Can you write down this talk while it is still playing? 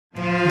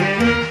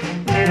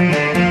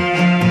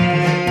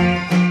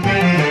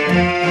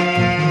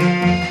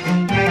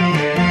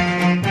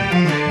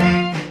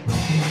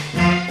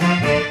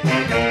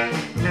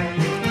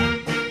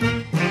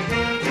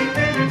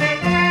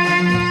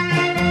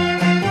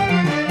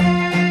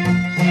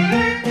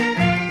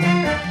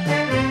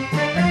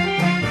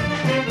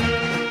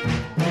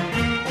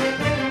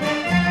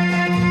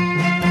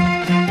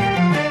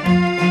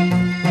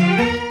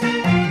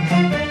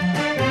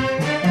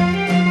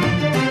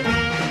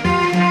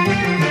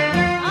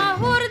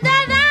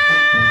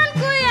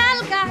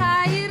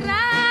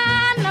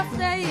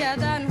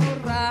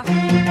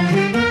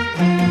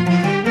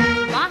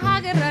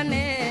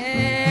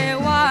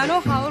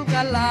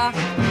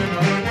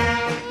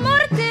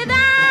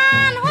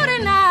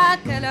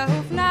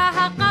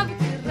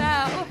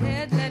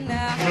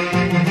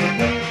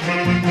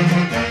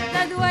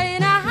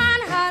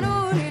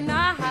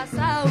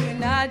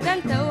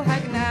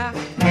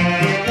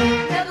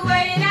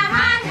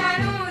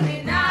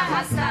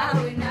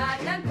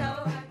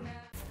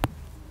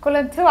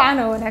kulanti wacan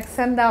oo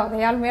wanaagsan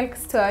daawadayaal meel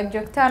kasta oo aad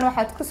joogtaan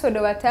waxaad ku soo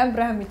dhawaataan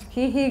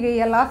barnaamijkii hiiga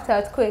iyo laabta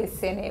aad ku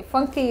heyseen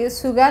fanka iyo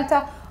suugaanta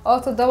oo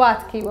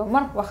toddobaadkiiba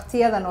mar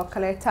waqtiyadan oo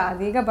kale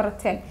aad iga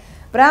barateen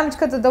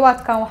barnaamijka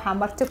toddobaadkan waxaa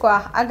marti ku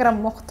ah Akram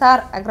Mukhtaar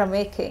Akram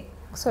AK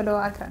soo dhaw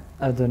Akram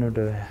aadana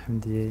dhaw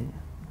Hamdi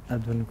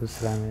aadana ku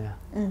salaamaya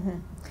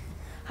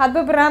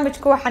hadba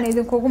barnaamijku waxaan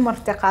idinkugu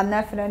marti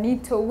qaadnaa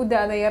fanaaniinta ugu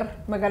daada yar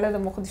magaalada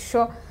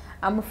Muqdisho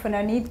ama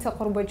fanaaniinta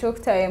qurba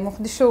joogta ee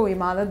Muqdisho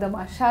wiimaada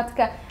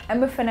damaashaadka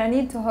ama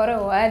fanaaniinta hore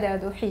oo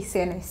aad u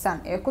xiiseynaysan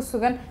ee ku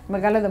sugan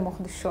magaalada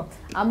Muqdisho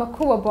ama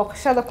kuwa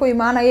booqashada ku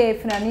imaanaya ee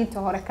fanaaniinta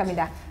hore kamid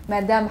ah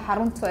maadaama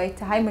xaruntu ay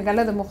tahay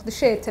magaalada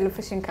Muqdisho ee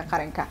telefishinka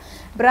qaranka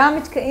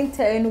barnaamijka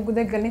inta aynu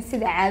guda galin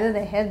sida caadada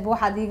ahayd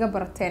waxaad iga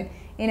barateen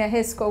ina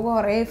heeska ugu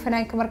horeeyay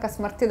fanaanka markaas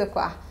martida ku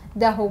ah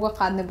daaha uga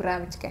qaadna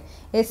barnaamijka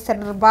heesta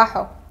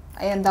Dharbaaxo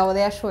ayaan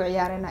daawadayaashu u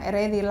ciyaarina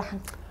ereyadii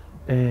laxanka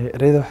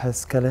ereyada waxa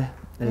iska leh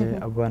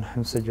أبوان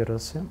حمزة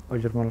جراسي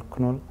وجرمال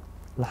كنول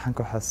لحن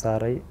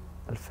كحساري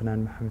الفنان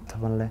محمد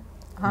طبنله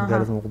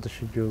مقالة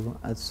مقدشة جوجو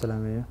أد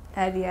السلامية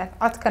هذه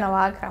عدكنا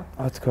وأكرم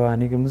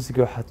عدكواني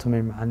الموسيقى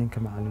وحطومي معلمين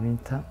كمعلمين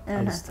تا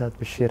الأستاذ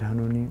بشير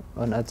هنوني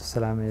وأن أد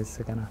السلامية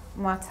السكنة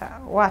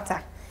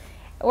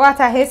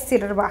واتا هستي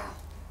الرباح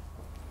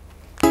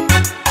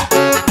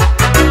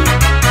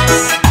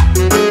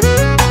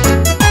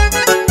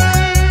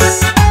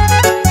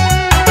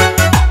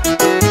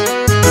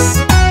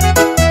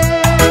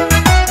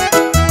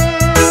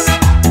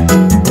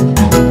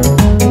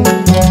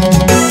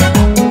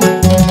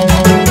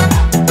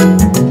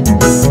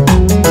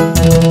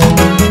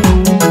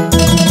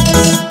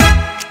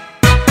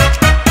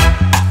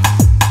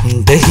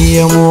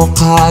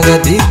muuqaaga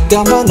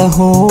digama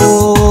laho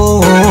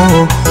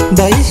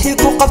dayhi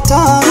ku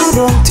qabtaan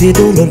runtii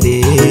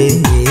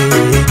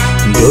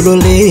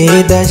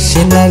dholole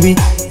dashinabi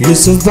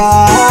Yusuf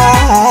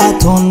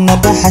baatuna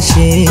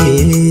dhaxashi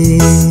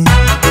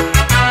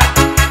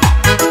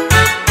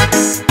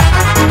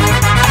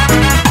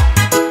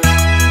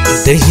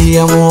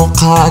dahiya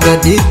muuqaaga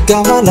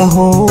digama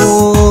laho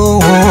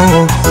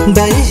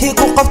dayhi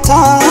ku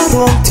qabtaan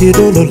runtii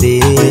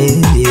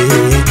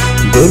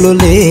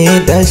dholole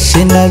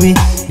dashinabi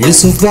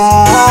Yusuf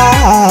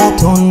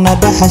baatuna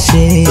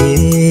dhaxashi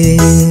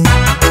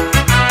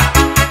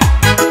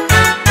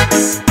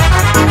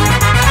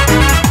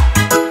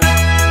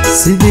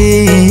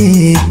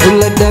sidii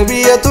kula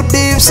dabiyadu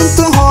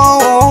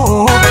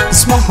dhiibsantaho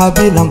ismaha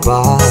bilan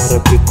baa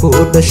rabbi ku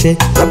dhashay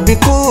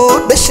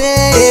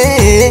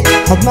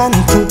hadmaan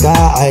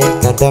kalgacay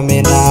ka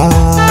dhamina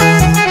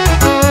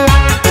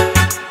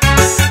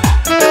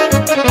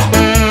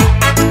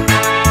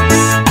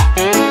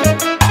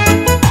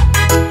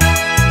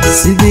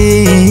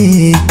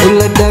sidii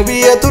kula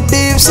dabiyadu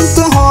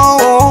dhiibsantaho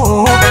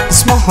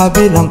ismaha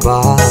bilan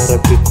baa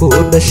rabbi ku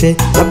dhashay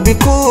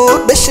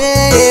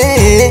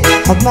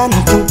hadmaan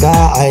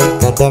kalgacay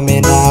ka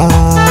dhamina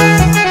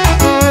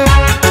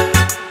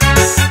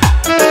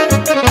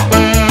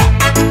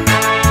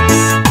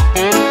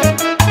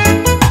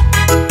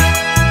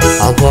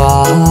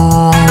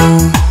adaa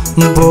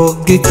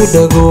bogi ku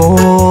dhago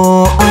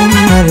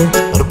amal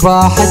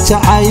arbaaxa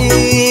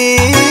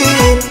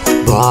jacayl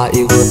baa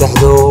igu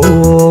dhaxdo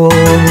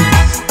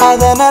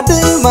adana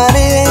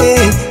dhimane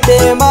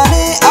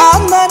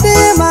adna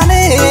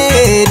dhimane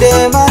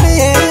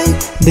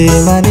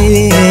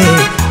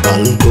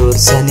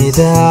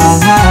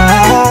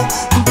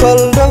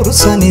bal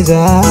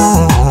dhowrsanida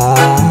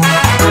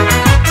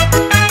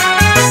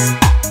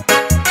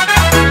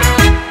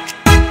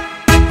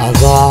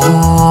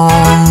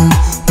adaa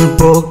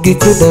bogi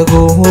ku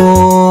dhago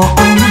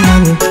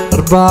amal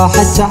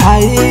arbaaxa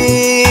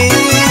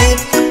jacayl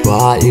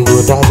baa igu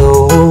dhacdo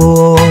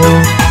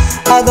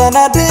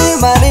adana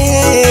dhimane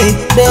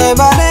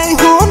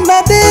hunna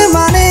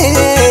dhimane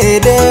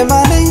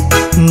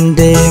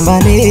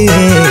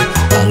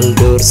bal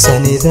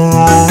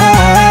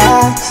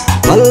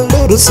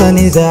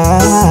dhowrsanida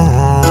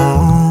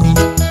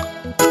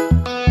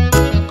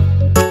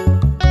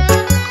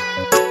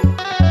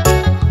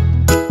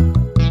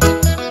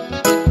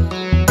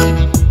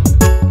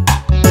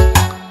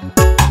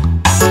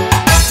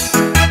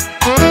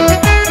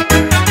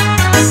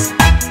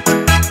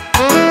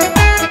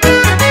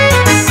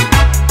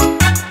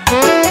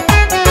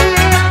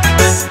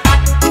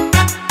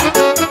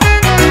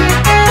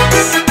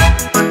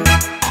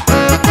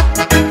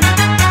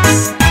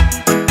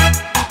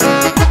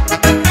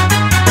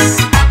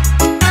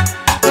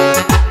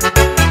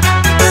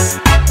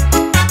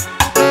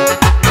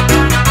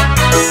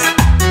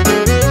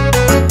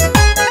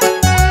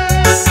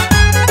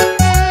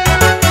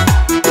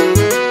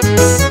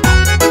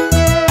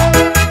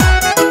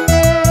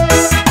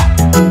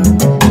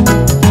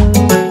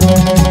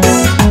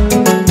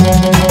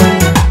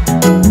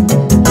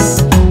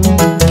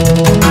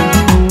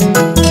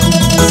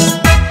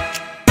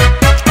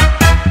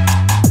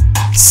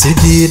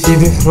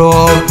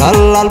dibixroob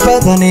dhalal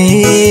badani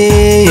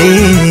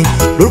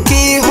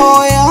dhulkii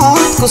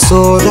hooyaad ku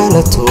soo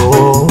dhalato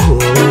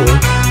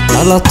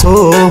dhalato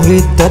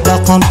hidda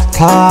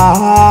dhaqanka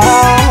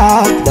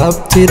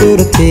dhabti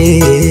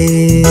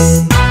dhurtee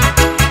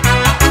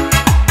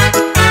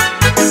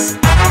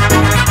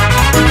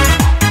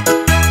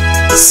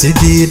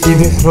sidii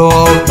dhibix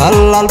roob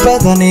dhalal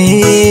badani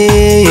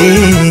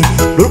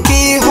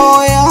dhulkii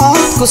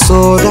hooyaad ku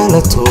soo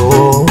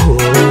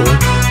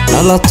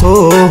dhalato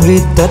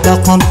hidda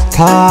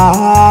dhaqanka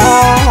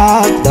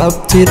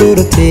dhabti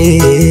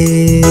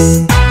dhurtee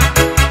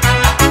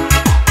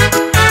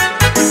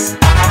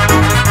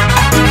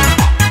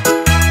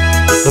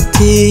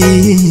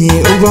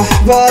ubax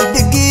baad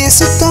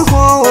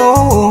degiisataho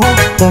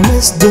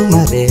damis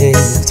dumare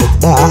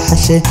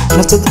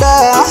naftad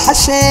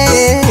dhaaxashe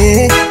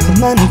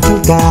manka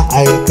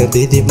gacaylka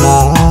didibna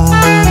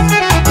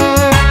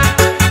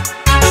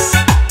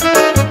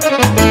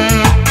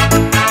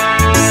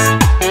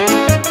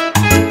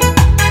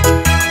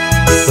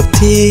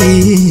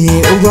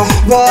ubax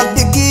baad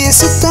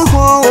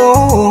degiisataho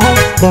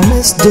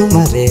damis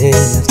dumare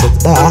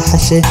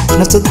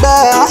naftad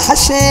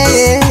dhaaxashe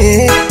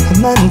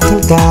manka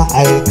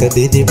gacaylka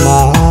didibna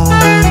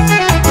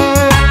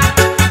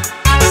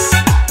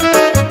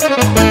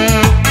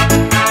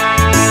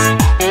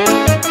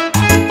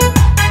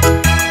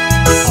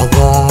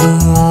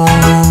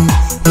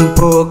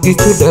bogi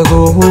ku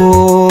dhago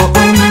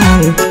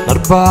amal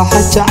arbaaxa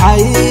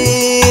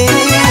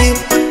jacayl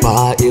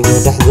baa igu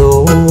dhaxdo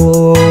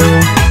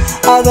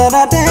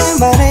adana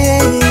dheemane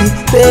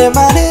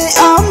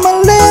amal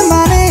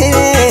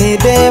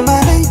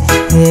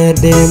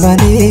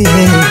dheemane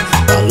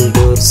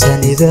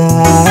baldhorsanida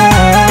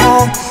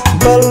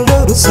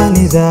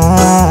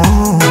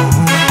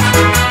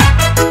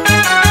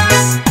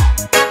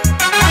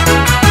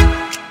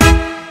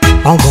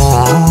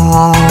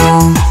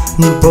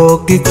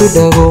bogi ku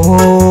dhago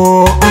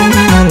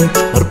amal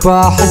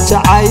arbaaxa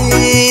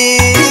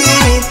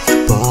jacayl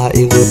baa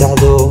igu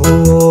dhacdo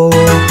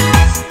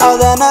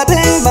adana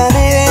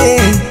dheemane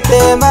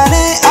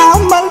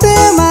amal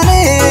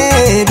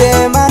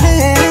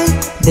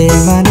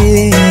dheemane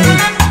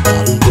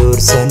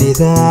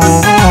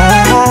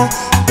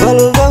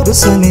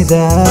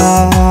baldhorsanida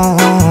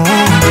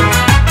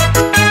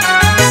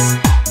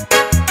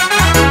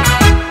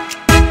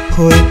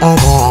hoy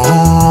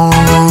adaa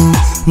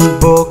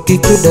bogi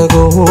ku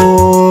dhago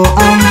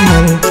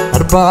amal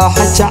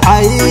arbaaxa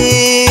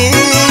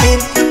jacayl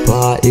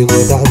baa igu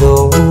dhacdo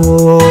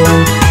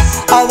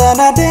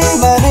adana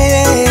dheemane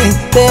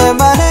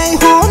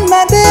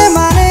huna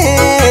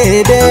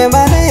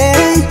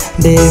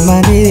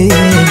dheemane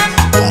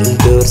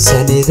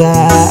baldhorsanida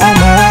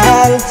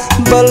amal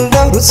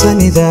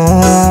baldhorsanida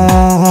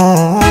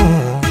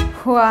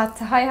waa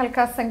tahay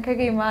halkaasan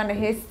kaga imaana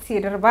heestii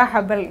dharbaaxa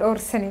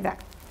baldhorsanida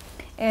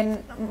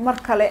mar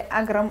kale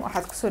agram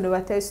waxaad kusoo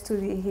dhawaataa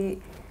stuudiyihii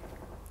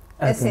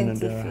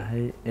SNTV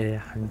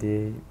Hamdi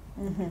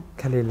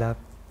kalilaab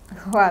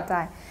waa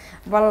tahay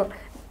bal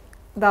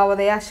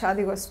daawadayaasha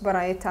adigoo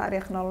isbaraya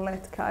taariikh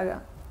nololeedkaaga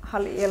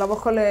hal iyo laba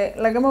kale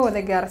lagama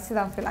wada gaaro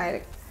sidaan filay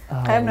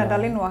qaybna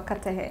dhalin waa ka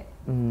tahay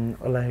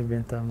wallahi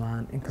beenta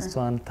maahan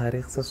inkastoo aan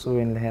taariikh saas u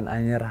weyn lahayn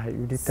aan yarahay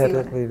weli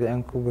taariikhdeeda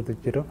aan ku guda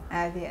jiro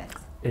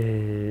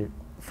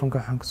fanka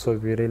waxaan kusoo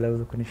biiray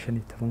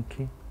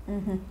 2015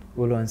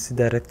 walo aan si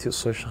direct u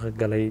soo shaqo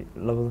galay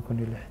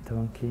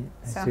 2016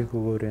 si ugu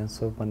horreeyaan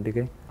soo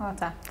bandhigay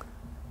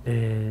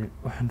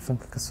waxaan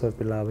fanka ka soo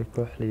bilaabay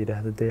koox la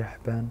yiraahdo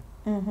dayaxbaan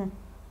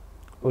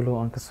walo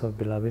aan ka soo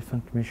bilaabay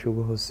fanka meeshii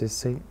ugu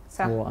hooseysay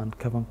oo aan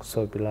kaban ku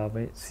soo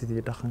bilaabay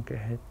sidii dhaqanka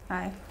ahayd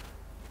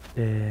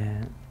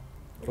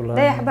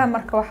dayaxbaan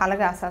marka waxaa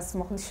laga aasaasay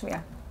Muqdisho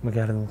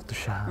magaalada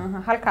Muqdisho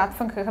halka aad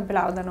fanka ka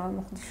bilowday waa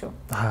Muqdisho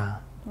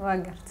waa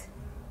gartay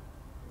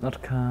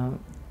marka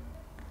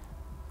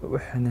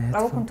waxaan ahayd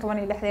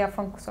 2016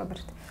 fanka soo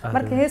bartay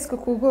marka heeska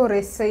kuugu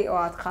horeysay oo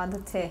aad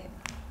qaadatay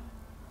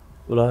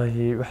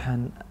wallahi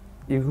waxaan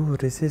igu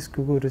horeysay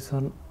iskugu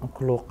horeysan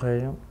ku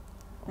looqeeyo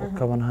oo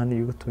kaban ahaan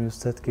igu tumay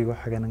ustaadkayga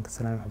xagan ka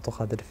salaam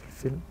Cabdiqaadir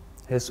Filfil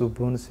heesu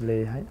bonus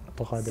leeyahay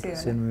Cabdiqaadir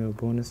Xuseen Miyo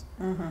bonus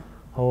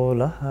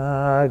howlaha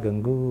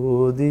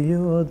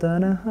ganguudiyo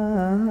danaha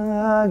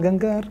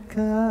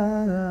gangaarka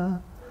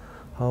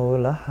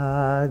howlaha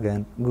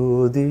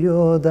ganguudiyo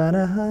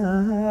danaha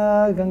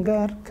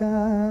gangaarka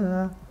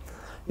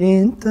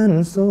intan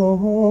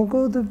soo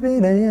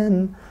gudbinayan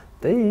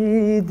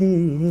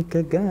daydii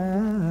ka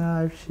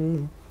gaabshi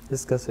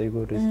iskaas ay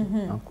goorayso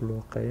aan ku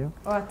looqeeyo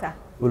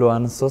walo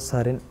aan soo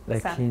saarin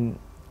laakiin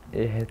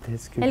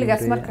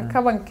xilligaas marka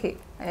kabankii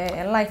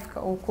live-ka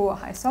uu ku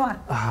ahay soo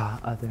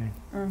aadayn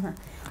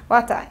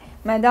waa tahay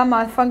maadaama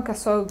aad fanka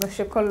soo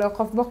gashay kolle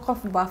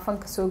qof baa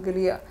fanka soo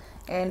geliya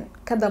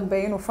ka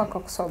dambeeya inuu fanka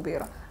kusoo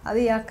biiro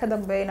adiga ka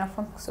dambeeya inaad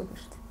fanka kusoo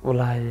gashay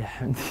wallahi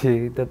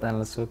Hamdi dad aan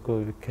la soo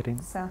koobi karin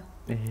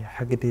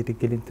xagga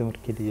dhiirigelinta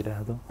markii la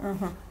yiraahdo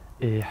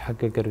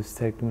xagga garab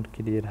istaagga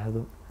markii la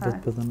yiraahdo dad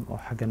badan oo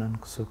xaggan aan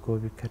kusoo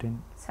koobi karin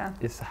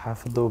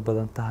saxaafadda u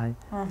badan tahay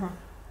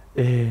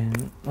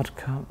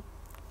marka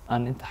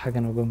aan inta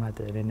xaggan uga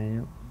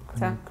mahadcelinayo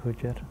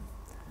كوجر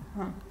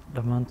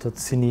dhammaantood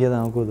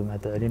siniyadaan ugu wada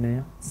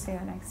mahadcelinaya si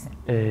wanaagsan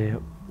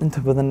inta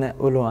badanna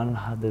walow aan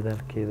lahaa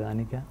dadaalkeeda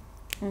aniga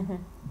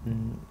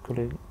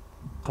kuley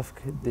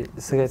qofka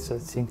isaga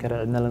socodsiin kara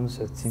cidna lama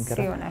socodsiin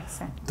kara si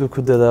wanaagsan hadduu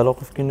ku dadaalo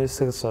qofka inuu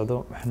isaga socdo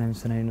waxaan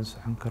aaminsanahay inuu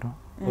socon karo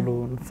walow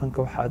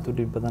fanka waxa aad u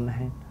dhib badan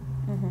ahayn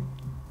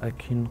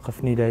laakiin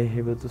qofna ilaahay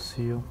heybad u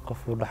siiyo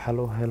qof uu dhaxal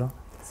u helo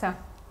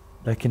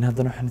laakiin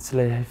haddana waxaan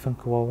isleeyahay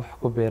fanka waa wax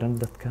ku beeran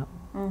dadka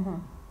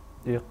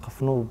iyo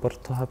qofna uu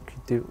barto habkii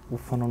dee uu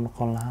fano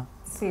noqon lahaa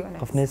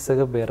qofna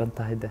isaga beeran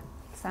tahay de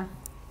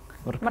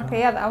marka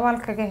yaad abaal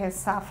kaga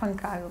heesaa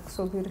fankaaga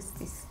kusoo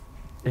biiristiisa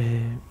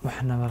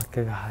waxaan abaal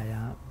kaga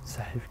hayaa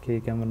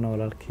saaxiibkayga marna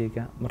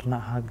walaalkayga marna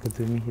ahaa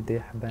gudoomiyihii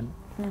dayaxbaan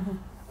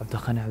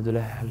cabdiqani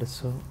cabdulaahi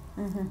xaliso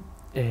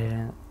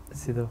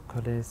sidoo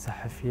kale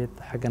saxafiyad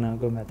xaggan aan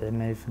uga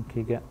mahadcelinayay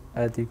fankayga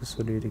aad iigu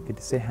soo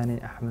dhiirigelisay hani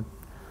axmed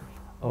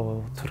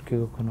oo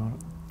turkiga ku nool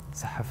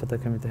saxaafadda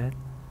ka mid ahayd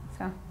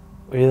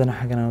iyadana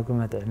xaggan aan uga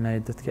mahadcelinayay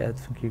dadka aad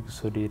fankayga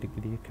soo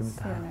dhiirigeliyay ka mid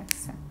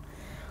ahaa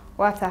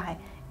waa tahay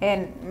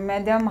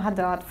maadaama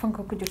hadda aad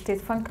fanka ku jirteed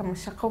fanka ma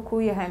shaqo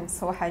kuu yahay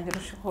mise waxaa jiro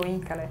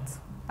shaqooyin kaleet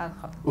aad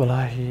qabto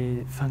walaahi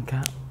fanka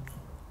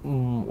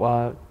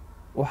waa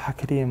waxa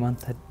kaliya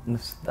maanta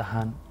nafsad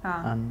ahaan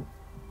aan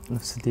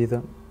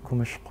nafsadeeda ku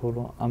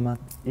mashquulo ama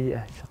ii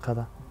ah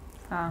shaqada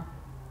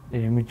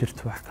ma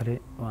jirto wax kale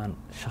waan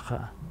shaqo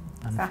ah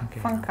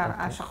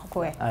fanka shaqo ku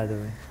ah aad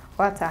weyn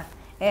waa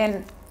tahay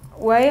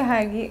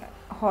waayahaagii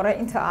hore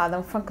inta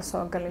aadan fanka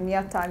soo galin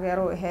miyaa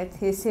taageero ahayd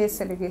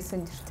heeseesa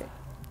dhageysan jirtay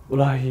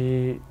walaahi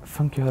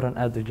fankii horan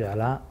aad u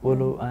jeclaa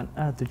walow aan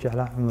aad u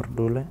jeclaa cumar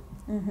dhuule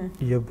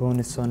iyo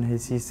boonison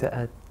heesiisa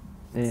aad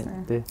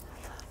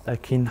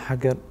laakiin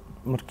xagga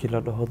markii la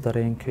dhaho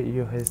dareenka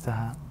iyo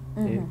heesaha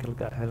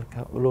galgaceelka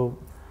walow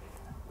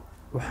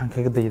waxaan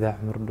kaga daydaa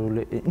cumar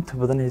dhuule inta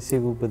badan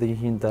heesiga u badan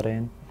yihiin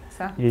dareen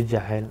iyo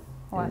jacayl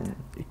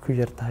ku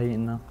yar tahay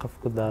inaan qof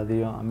ku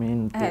daadiyo ama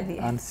in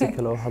aan si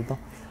kale u hadlo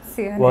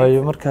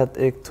waayo markaad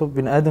eegto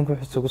bini'aadamka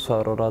wuxuu isugu soo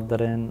arooraa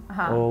dareen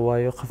oo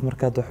waayo qof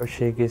markaad wax u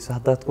sheegayso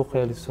haddaad ku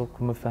qeeliso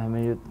kuma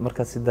fahmayo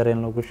markaad si dareen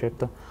loogu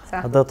sheegto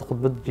haddaad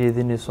khudbad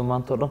jeedinayso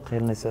maanta oo dhan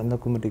qeelinayso cidna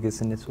kuma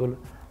dhegeysanayso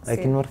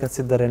laakiin markaad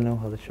si dareen loo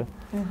hadasho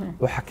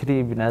waxa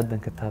kaliya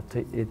bini'aadamka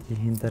taabtay eed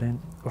yihiin dareen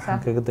waxaan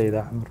kaga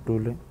daydaa cumar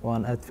dhuule oo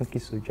aan aad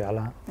fankiisa u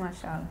jeclaha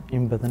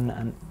in badanna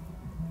aan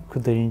ku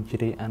dayin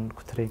jiray aan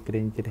ku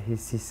tareen jiray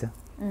heesiisa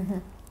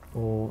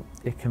oo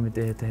ay ka mid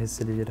ahayd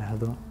heesa la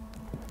yidhaahdo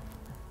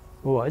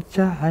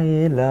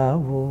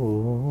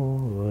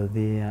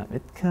wajacaylawoodiya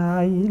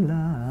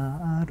midkayla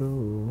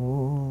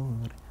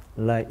aroor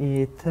la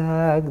ii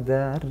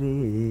taagdare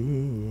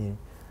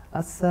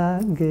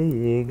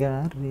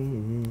asagaygare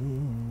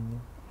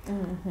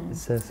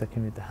isaasa ka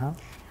mid ahaa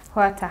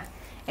waa tahay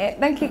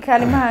dhankii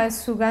kaalimaha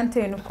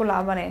suugaantaynu ku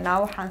laabanaynaa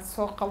waxaan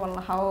soo qaban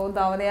lahaa oo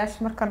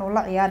daawadayaasha markaan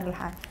ula ciyaari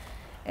lahaa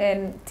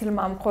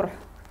tilmaam qurux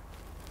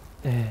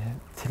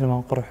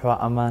tilmaam qurux waa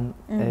ammaan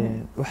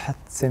waxaad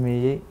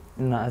sameeyey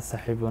inaa aad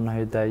saaxiib u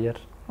nahay daayar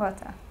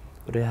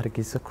waree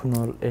hargeysa ku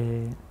nool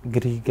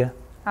gariiga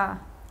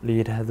la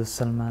yidhaahdo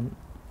salmaan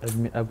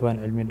abwaan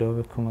cilmi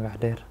dhoobe ku magac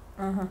dheer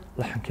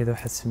laxankeeda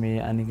waxaa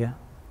sameeyey aniga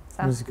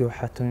musiga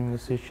waxaa tumay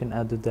musician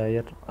aad u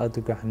daayar aad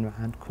u gacan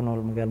macaan ku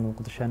nool magaalada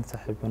muqdisho aan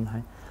saaxiib u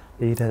nahay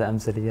la yidhaahdo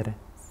amsal yare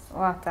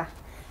waa tahay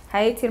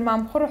haye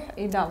tilmaam qurux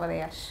iyo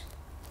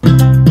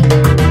daawadayaasha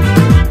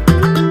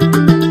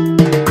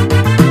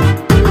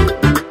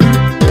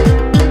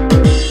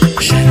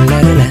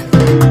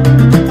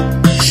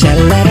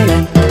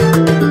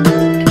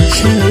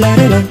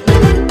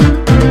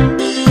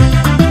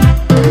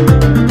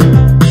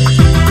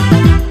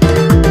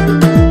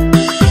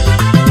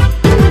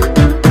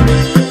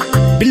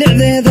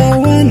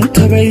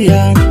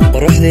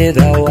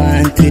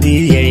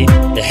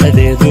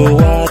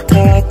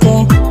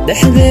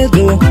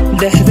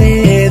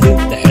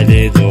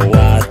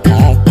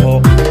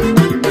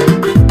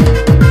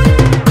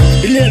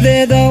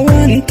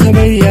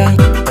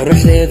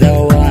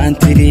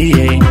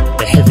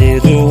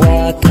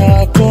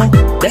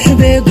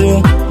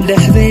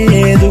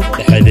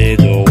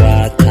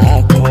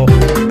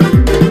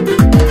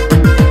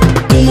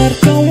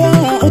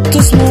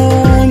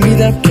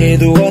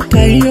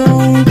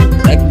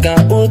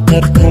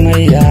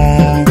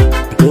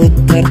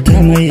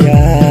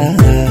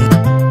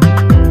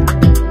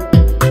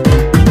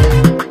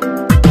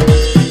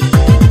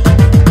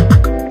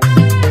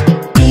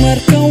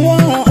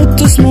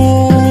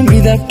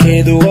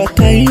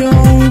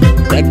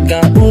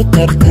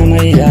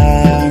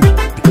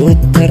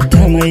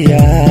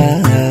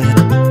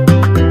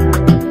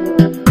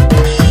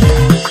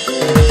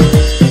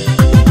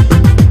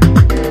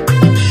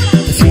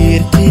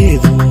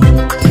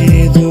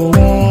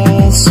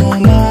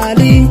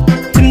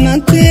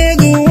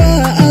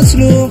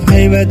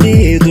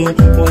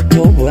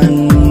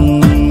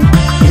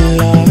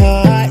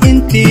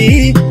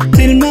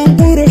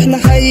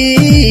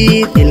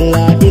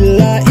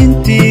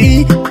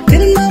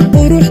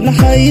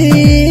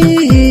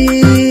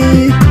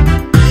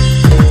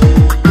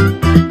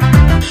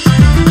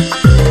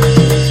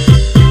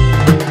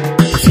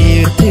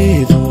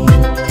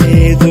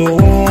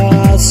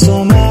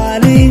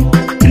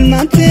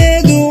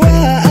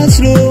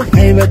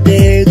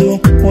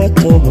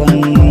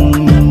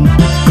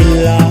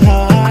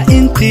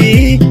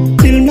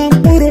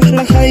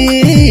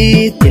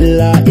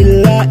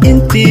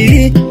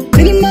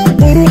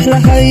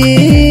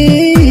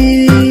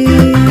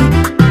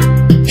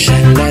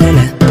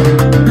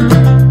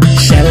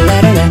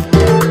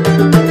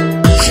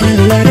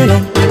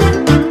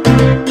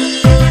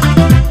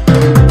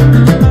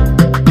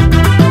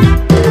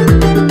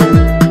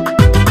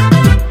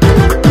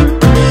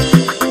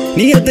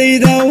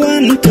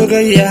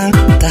togaya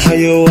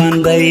tahayo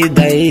waan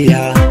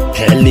daydaya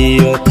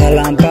xeliyo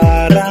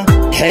talambaara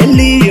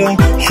xeliyo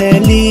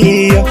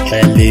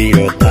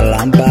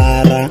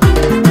talambaara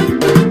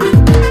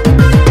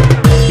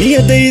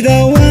niyadayda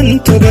waan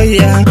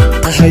togaya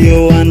tahayo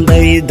waan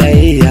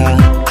daydaya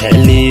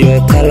xeliyo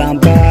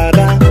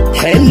talambaara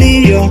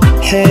xeliyo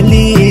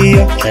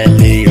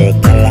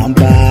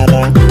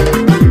talambaara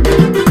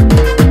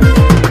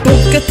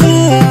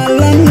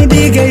bogkataalan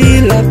dhigay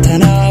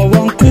labtana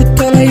waan ku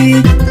talay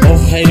oo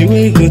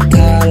haywaygu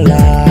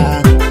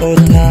taalaa oo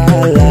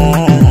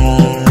taalaa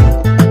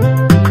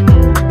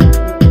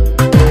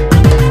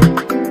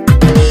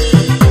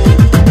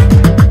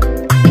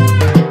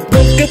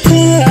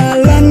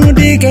bogkataalan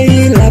dhigay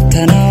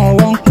labtana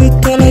waan ku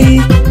talay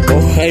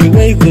oo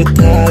haywaygu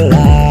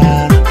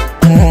taalaa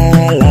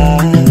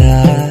taalaa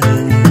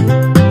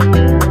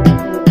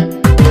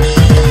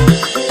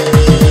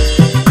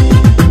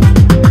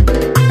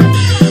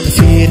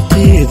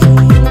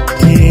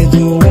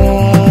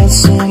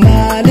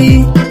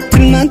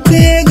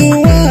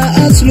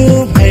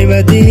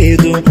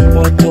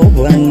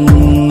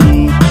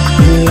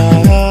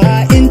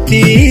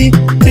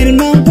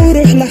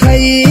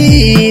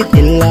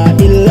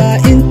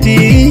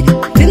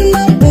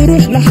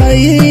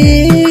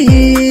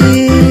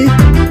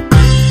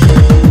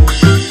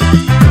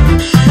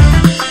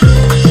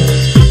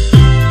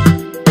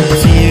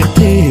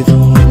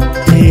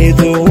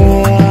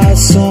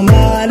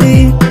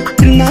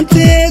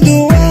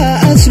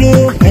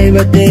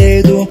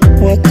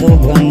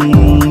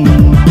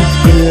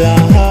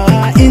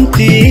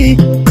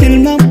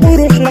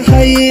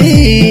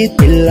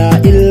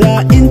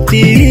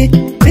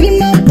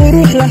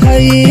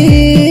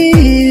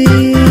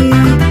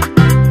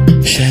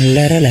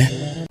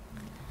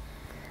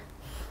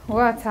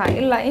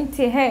إلا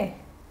أنتي هاي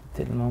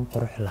تلمام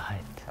قروح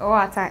لهايد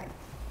واتاي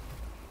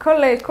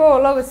كل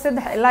لو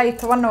سدح إلا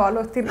يتوانا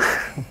والو تير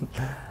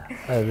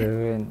هذا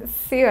وين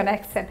سيو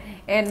نكسن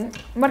إن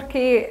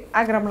مركي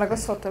أقرب لقى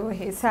صوت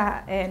وهي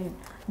ساعة إن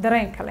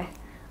درين كله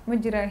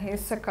مجرى هي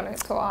سكلة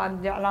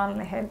توعد جعلان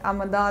لهاد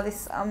أما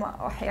دادس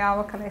أما أحياء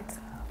وكلت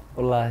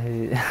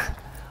والله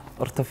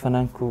horta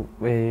fanaanku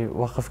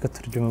waa qofka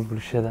turjuma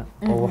bulshada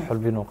oo wax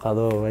walba inuu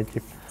qaado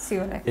waajib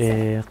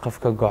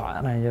qofka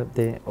go'aanayo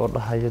oo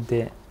dhahayo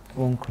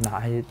uun ku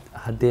nacay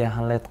hadii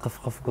aan leed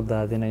qof ku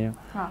daadinayo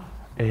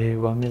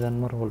waa midan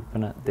mar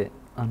walbana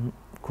aan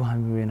ku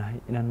hamiyeenahay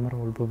inaan mar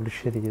walba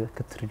bulshadayda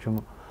ka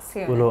turjumo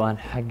walow aan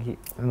xaqi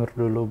umar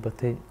loo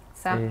batay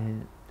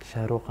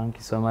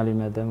shaaruqankii Soomaali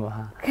maadaama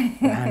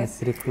waxaan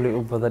siri kulli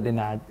u badan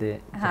dhinaca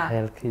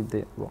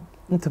xeelkii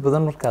inta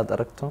badan markaad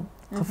aragto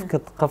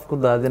qof ku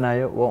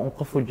daadinayo waa un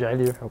qof u jecel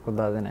yahay wuxuu ku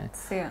daadinayo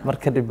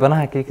marka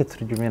dibanaha kay ka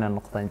turjumayna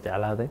noqdaan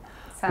jeclaaday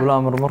wala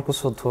amar markuu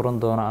soo tuuran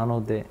doona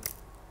anoo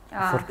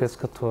furkaas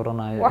ka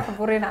tuuranayo wax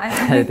burinayo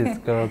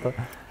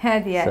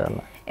hadiya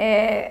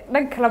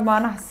dhanka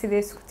lamaanaha sidee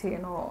isku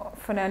tihiin oo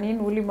fanaaniin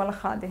wali ma la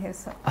qaadi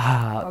heesa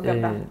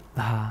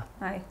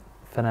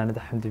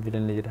fanaanada Hamdi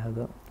bilan la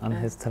yiraahdo aan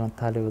heestan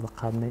taali wada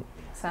qaadnay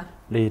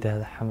la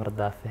yiraahdo xamar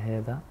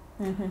daafaheeda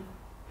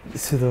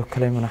sidoo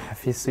kale mana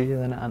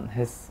xafiisiyadana aan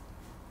hees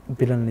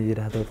bilan la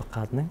yiraahdo wada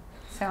qaadnay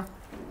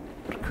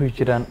ku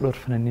jiraan dhowr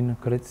fanaaniin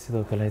kale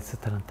sidoo kale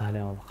heestan taali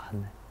wada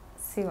qaadnay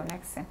si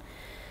wanaagsan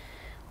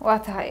waa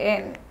tahay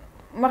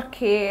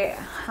markii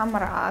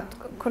xamaraad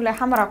kullee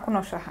xamara ku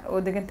nooshahay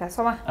oo degantaa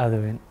Soomaa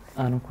aadaween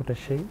aan ku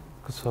dhashay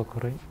ku soo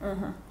koray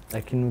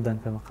laakiin mudan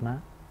ka maqnaa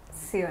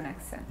si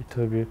wanaagsan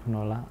Itoobiya ku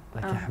noolaa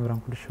laakiin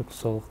xamaran ku dhashay ku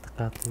soo waqti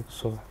qaatay ku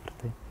soo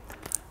waxbartay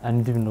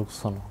aan dib noogu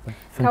soo noqday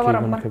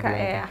fanka marka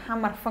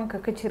xamar fanka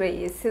ka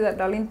jiray sida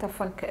dhalinta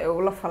fanka ee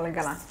ula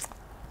falgalaan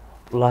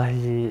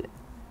wallahi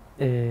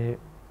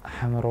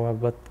xamar waa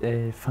bad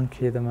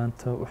fankeeda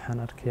maanta waxaan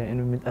arkayaa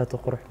inuu mid aad u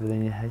qurux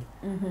badan yahay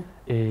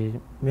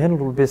meel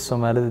walba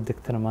Soomaalida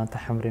degtana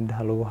maanta xamar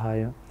indhaha lagu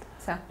haayo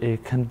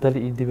kan dal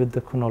iyo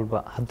dibadda ku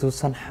noolba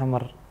haduusan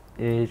xamar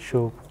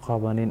show ku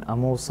qabanin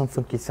ama uusan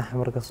fankiisa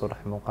xamar ka soo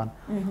dhex muuqan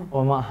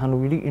oo ma ahan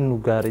wili inuu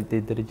gaaray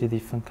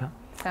darajadii fanka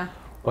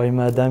oo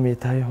maadaama ay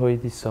tahay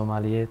hooyadii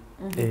Soomaaliyeed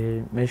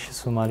meesha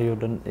Soomaaliya oo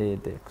dhan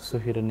ku soo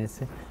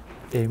hiranaysa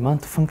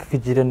maanta fanka ka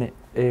jiran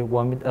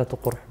waa mid aad u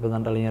qurux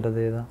badan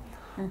dhalinyaradeeda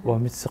waa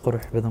mid si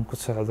qurux badan ku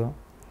socdo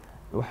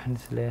waxaan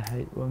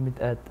isleeyahay waa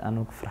mid aad aan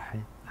ugu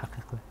farxay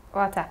xaqiiqda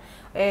waata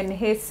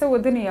heeso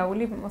wadaniya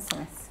wali ma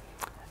sameys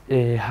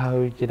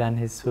haa jiraan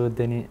heeso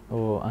wadani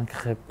oo aan ka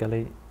qayb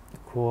galay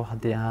kuwa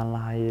hadii aan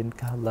lahayn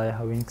ka hadlayo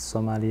haweenka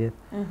Soomaaliyeed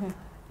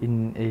in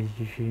ay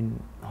yihiin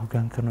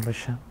hoggaanka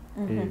nolosha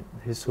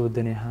heeso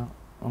wadani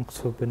aan ku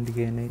soo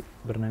bandhignay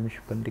barnaamij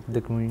bandhig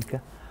degmooyinka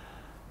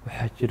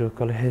waxaa jiro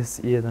kale hees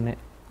iyadana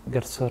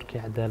garsoorka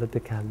cadaaladda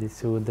ka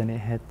hadlaysay wadani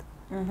ahayd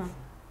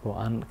oo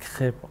aan ka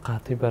qayb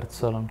qaatay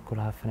Barcelona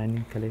kulaha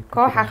fanaaniin kale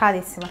kooxa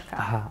qaadaysi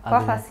marka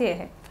kooxaasi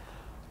ahayd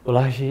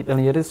walahi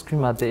dhalinyaro isku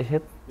imaaday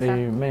ahayd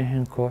ma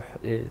ahayn koox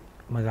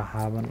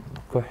magacaaban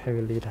koox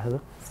hebel la yiraahdo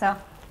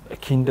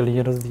laakiin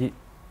dhalinyaradii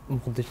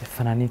Muqdisho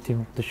fanaaniintii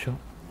Muqdisho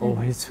oo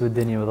hees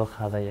wadani wada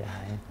qaaday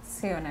ahaayeen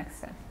si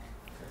wanaagsan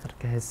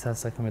marka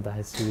heesaas ka mid ah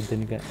heesaha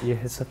wadaniga iyo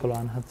heeso kale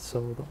aan hadda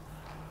soo wado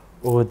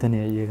oo wadani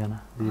iyagana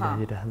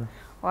yiraahdo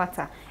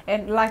waata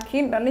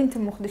laakiin dhalinta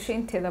muqdisho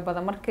inteeda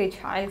badan markay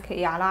jacaylka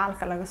iyo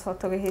calaalka laga soo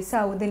tago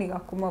heesaha wadaniga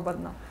kuma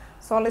badna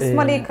soo la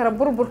isma dhigi kara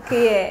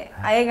burburkii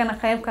ayagana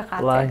qayb ka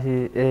qaatay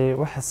wallaahi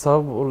waxa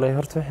sabab u leh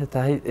horta waxay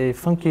tahay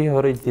fankii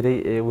hore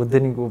jiray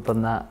wadaniga u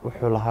badnaa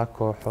wuxuu lahaa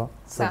kooxo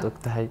sad og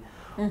tahay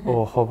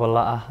oo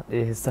hobala ah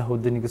heesaha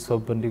wadaniga soo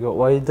bandhigo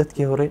waayo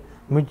dadkii hore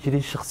ma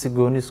jirin shakhsi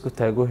gooni isku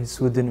taago hees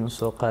wadani u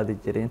soo qaadi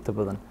jiray inta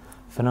badan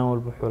fanaan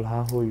walba wuxuu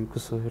lahaa hooyo ka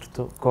soo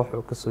hirto koox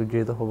uu ka soo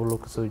jeedo hobalo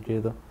ka soo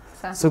jeedo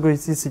isagoo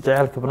heesiisa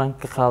jacaylka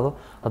banaanka ka qaado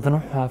haddana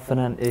wuxuu ahaa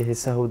fanaan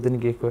heesaha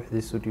wadaniga ee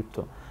kooxdiisu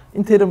dhiibto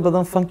inta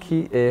badan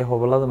fankii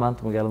hobalada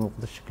maanta magaalada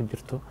muqdisho ka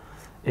jirto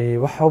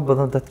waxa u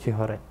badan dadkii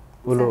hore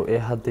walow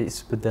hadday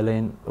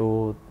isbedeleen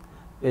oo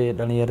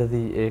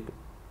dhalinyaradii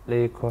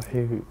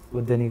kooxihii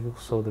wadaniga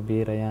kusoo wada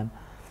biirayaan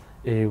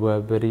waa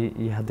beri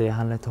iyo hadday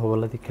ahaan lahayd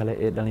hobaladii kale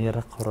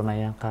dhalinyaro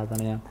qoranayaan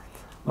qaadanayaan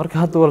marka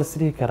hadda waa la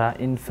isdhihi karaa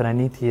in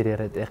fanaaniinta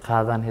yaryareed ay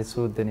qaadaan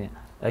heeso wadaniya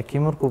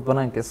laakiin markuu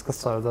banaanka iska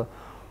socdo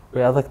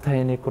way adag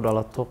tahay inay ku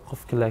dhalato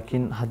qofka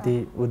laakiin haddii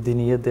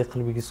wadaniyada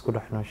qalbigiisa ku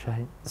dhex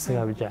nooshahay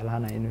isagaaba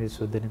jeclaanaya inuu hees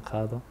wadani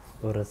qaado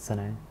oo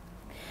raadsanayo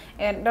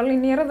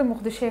dhalinyarada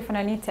muqdisho ee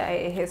fanaaniinta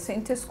ay heeso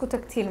inta isku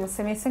tagtiin ma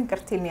samaysan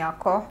kartiin yaa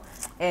koox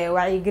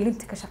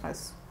wacyigelinta ka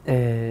shaqeyso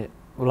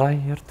wallaahi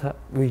horta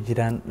way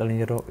jiraan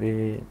dhalinyaro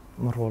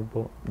mar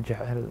walbo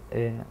jecel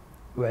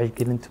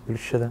wacyigelinta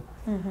bulshada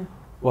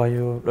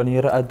waayo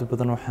dhalinyaro aad u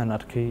badan waxaan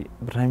arkay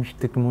barnaamij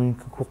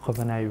degmooyinka ku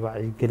qabanayo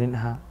wacyigelin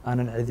ahaa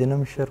aanan cidina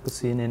mushaar ku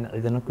siinayn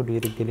cidina ku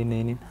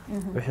dhiirigelinaynin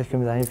waxay ka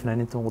mid ahayn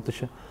fanaaniinta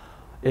muqdisho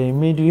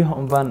meediyaha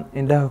unbaan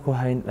indhaha ku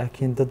hayn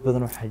laakiin dad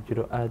badan waxaa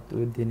jiro aad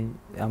wadani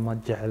ama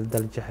jecel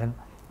dal jecel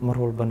mar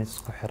walbana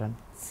isku xiran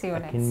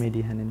laakiin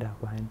meediyahan indhaha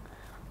ku hayn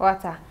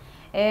waata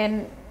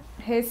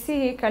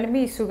heesihii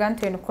kalimihii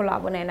suugaanteenu ku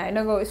laabanayna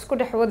inagoo isku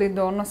dhex wadi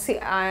doono si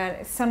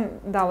aysan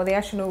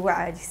daawadayaasha noogu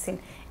caajisin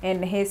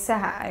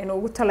heesaha aynu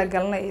ugu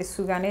talagalnay ee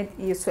suugaaneed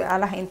iyo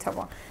su-aalaha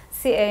intaba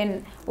si ay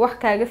wax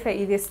kaaga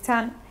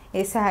faa'iideystaan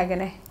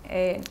heesahagana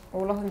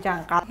ula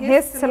jaan qaad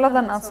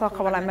heesladan aan soo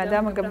qabanay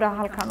maadaama gabdhaha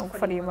halkan ugu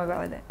fadhiyo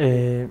magacooda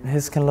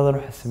heeskan ladan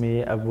waxaa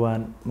sameeyey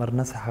abwaan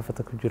marna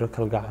saxaafada ku jiro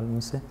kalgacal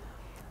muse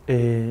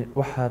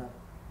waxaa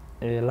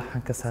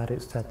laxan ka saaray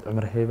ustaad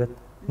cumar heybad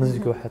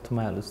musiga waxaa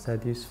tumaya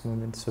al-ustaad yuusuf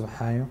muumin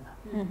subxaayo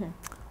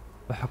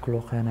waxaa ku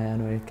looqeynaya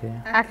anuu eekaya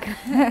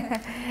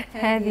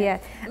هذه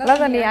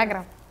لذن يا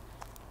أقرب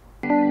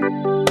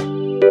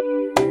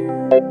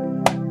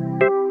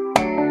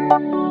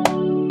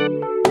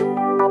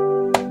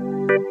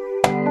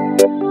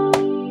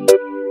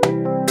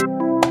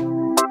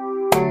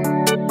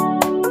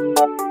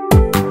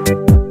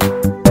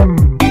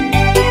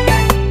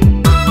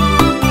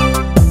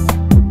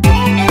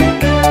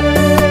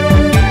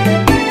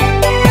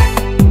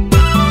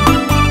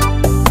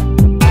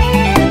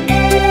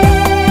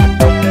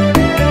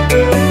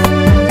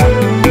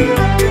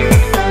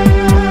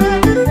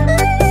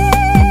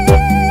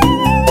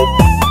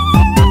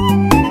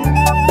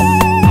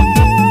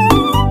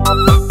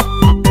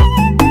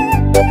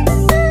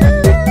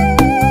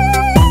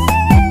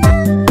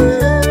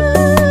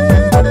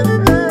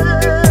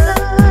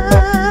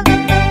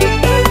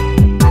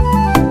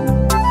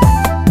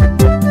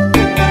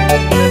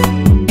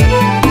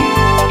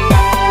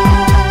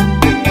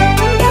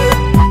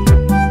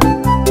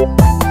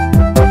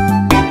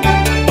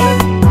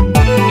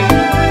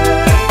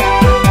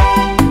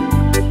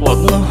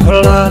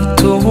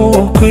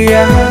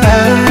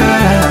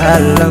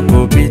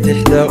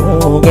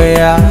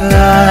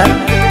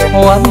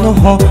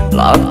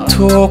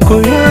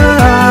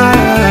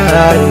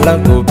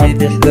lagu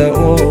bidixda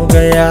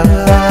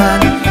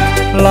ogayaan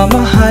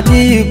lama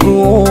hadigu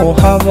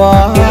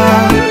habaa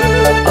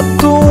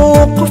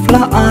hadduu qof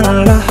la'aan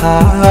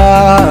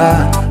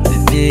lahaa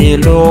sidii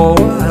loo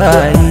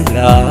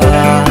waayilaa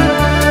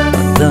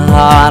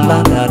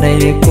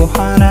haddaaladanay ku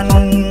hanan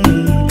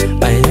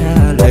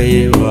ayaa lay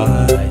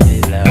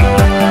waayilaa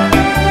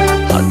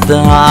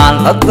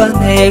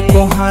haddaaladdanay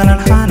ku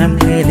hanan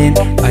helin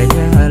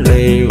ayaa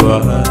lay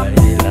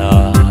waayilaa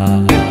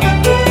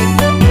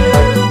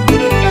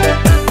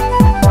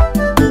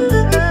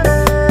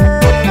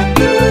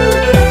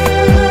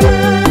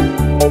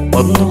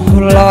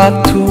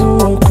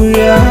laabtuu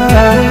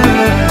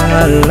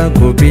yaal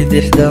lagu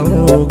bidixda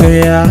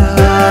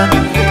ogayaan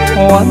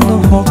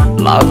wadnuhu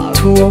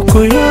laabtuu ku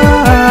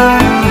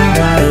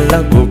yaal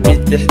lagu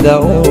bidixda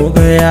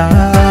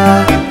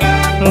ogayaan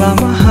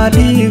lama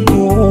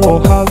hadigu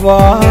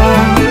habaa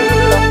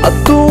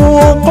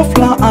hadduu qof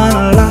la'aan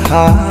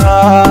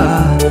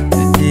lahaa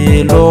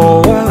sidii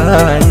loo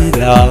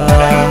waayilaa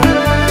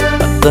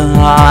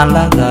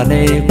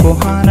haddaaladdanay ku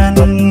hanan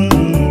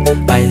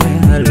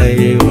ayaa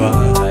lay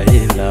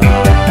waayilaa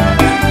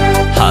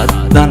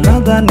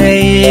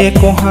haddanadanay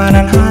ku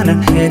hanan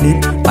helin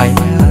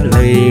ayaa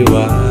lay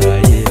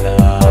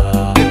waayilaa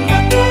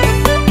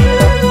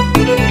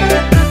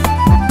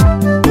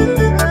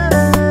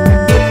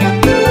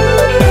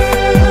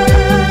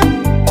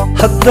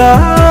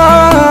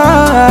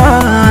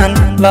haddaan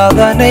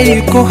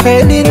ladanay ku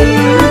helin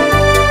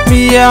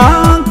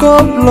miyaan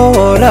goob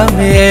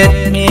loolameed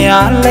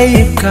miyaan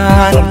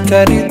laybkaan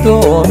karido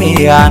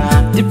miyaan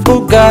dib u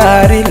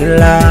gaari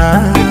laa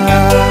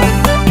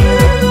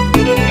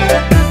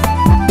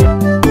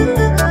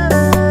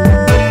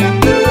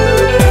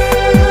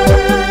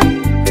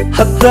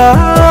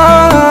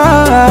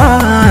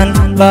haddaan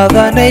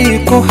ladanay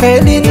ku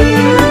helin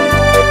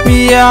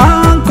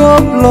miyaan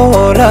goob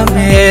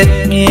loolameed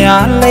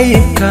miyaan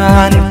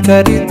laybkaan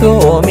karido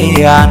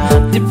miyaan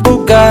dib u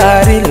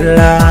gaari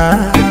laa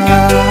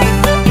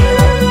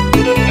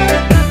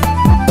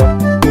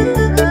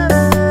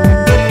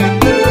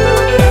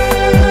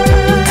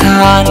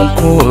intaan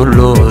ku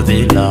loodi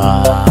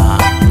lahaa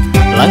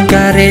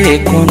langaree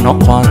ku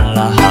noqon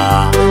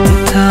lahaa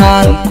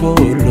intaan ku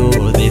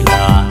loodi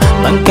lahaa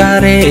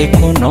langaree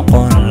ku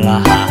noqon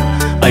lahaa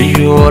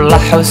ayuu la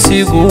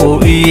xawsigu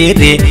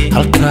yidhi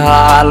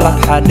halkaa la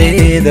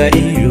xadheeda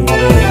iyo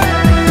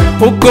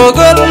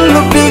ugogol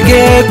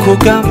lubigee ku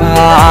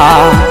gamaa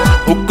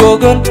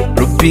ugogol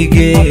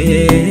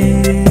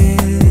lubigee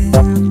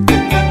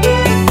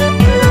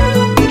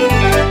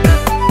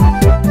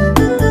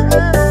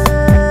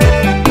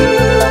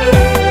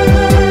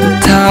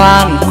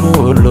intaan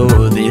ku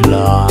loodi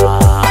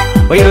lahaa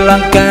way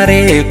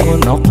langaree ku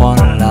noqon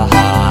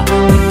lahaa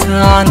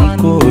intaan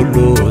ku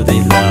loodi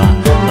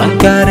lahaa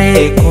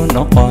langaree ku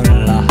noqon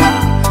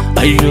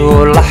lahaa ayuu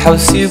la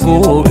xawsigu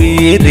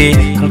yidhi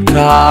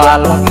halkaa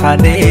la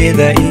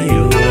xadheeda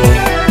iyo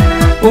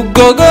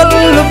ugogol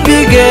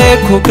lubigee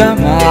ku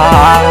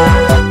gamaa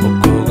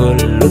ugogol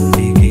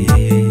lubigee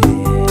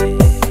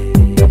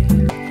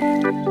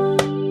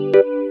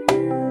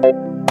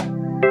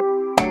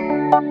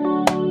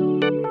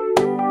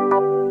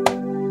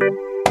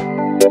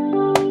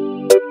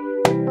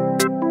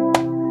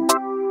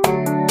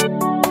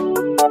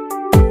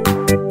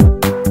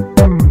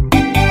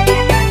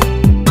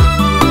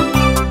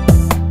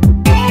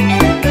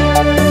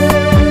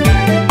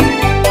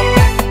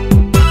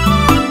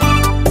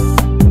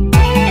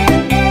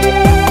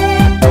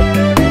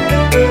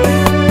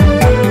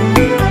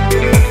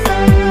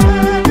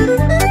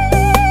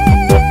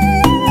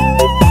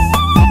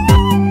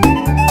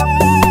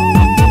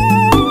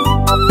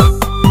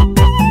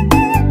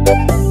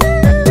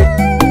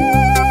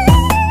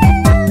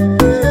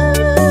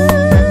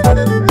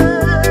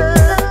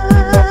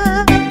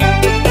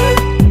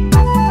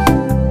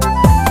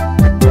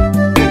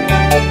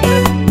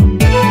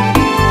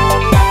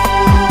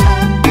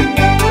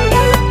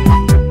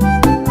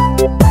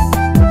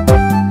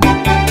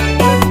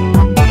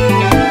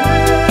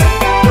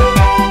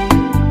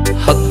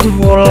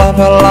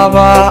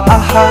laba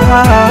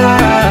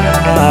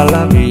ahaa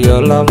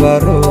labiyo laba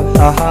ruux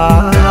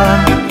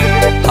ahaa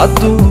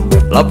hadduu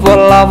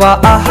laba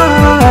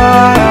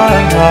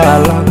ahaa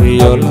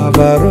labiyo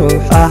laba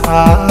ruux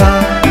ahaa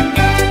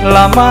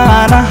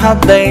lamaana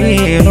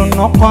haddaynu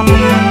noqon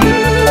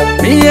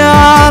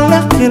miyaan la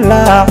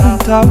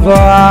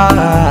khilaafintaba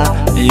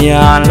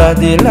miyaan la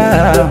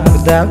dilaa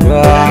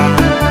hurdaba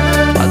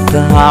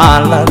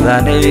haddaan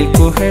ladanay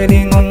ku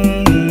helin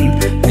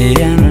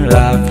miyaan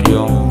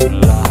laafyoon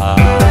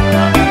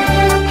lahaa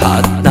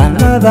haddaan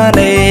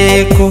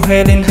ladanay ku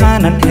helin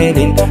hanan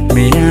helin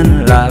miyaan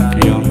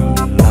laafyoon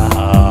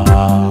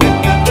lahaa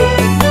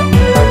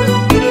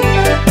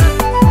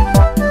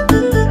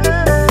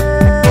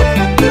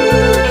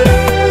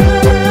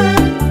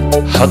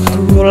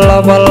hadduu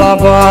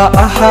laba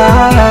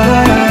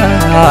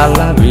ahaa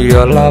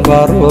labiyo laba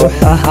ruux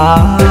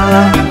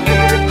ahaa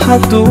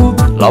hadduu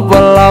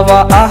laba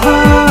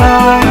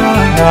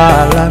ahaa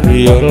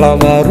labiyo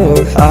laba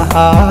ruux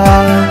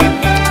ahaa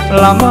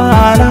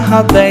lamaana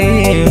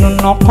haddaynu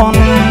noqon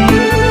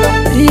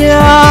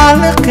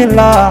miyaan la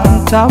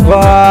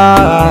khilaafintaba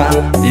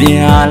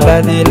miyaan la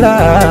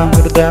dilaa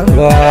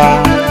hurdaba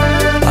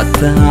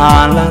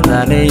haddaan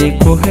ladanay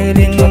ku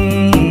helin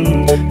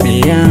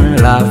miyaan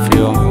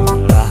laafyoon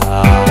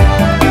lahaa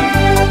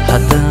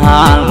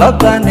haddaan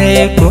ladanay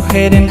ku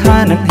helin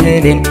hanan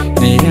helin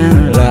miyaan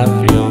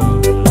laafyoon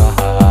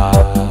lahaa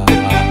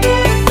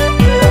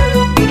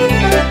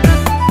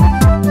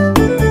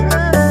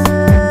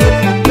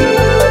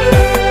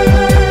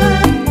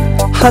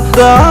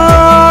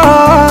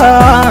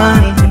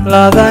haddaan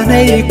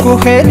ladanay ku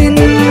helin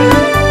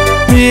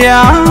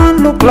miyaan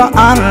lug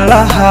la'aan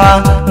lahaa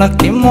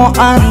laakiin mo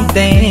aan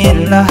dayn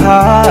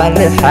lahaa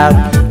lixaad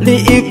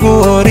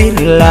liiguri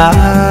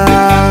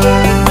lahaa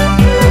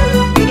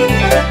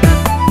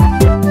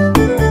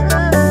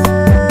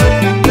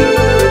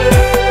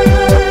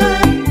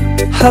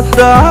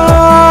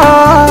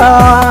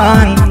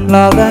haddaan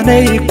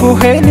ladanay ku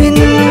helin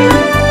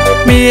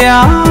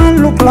miyaan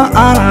lug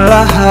la'aan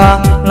lahaa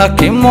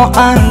laakiin mo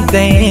aan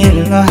dayn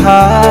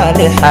lahaa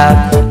lixaad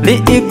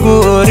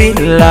liiguri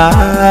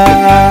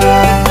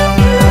lahaa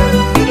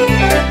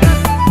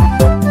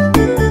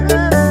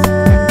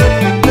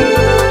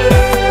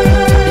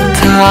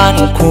intaan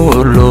ku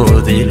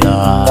loodi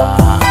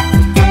lahaa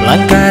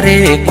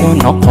لنكاري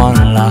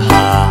كنقون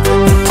لها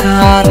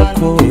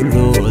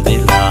تانكولو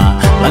دلا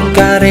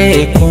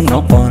لنكاري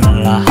كنقون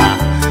لها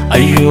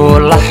أيو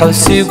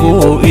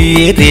لحسيقو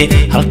إيدي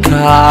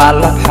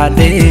هالكالب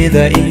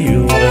حديدة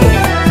إيو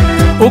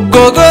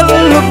وقوغل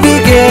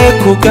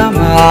لبيجي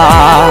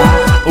كوكاما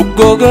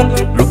وقوغل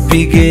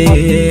لبيجي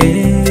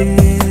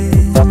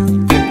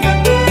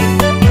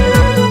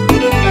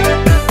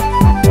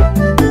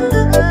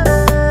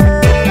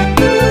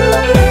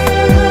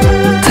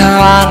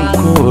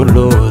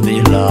كولو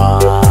ديلا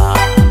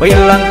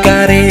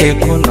ويلانكاري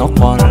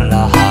كنقون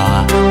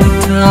لها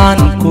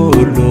تان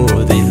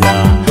كولو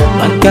ديلا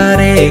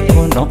لانكاري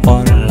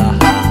كنقون لها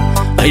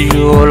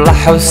أيو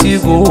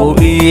لحوسيقو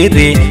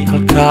إيدي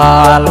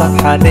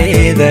هالكالب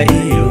حديدة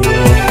إيو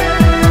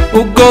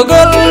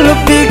وقوغل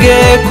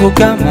لبيجي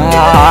كوكاما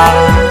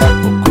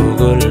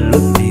وقوغل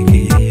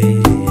لبيجي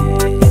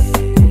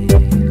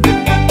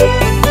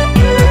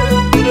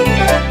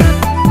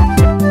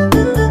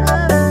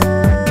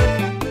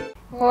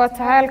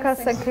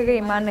وتعالكاسن kaga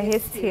imaana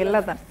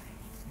heestiiladan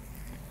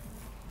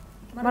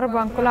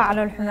marbaan kula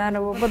calool xumaana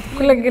wabad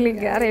kula gali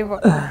gaarayba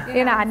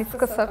inaan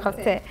iska soo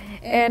qabtay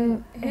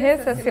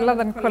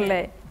heestiiladan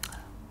kulay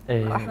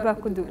waxba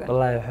ku dugan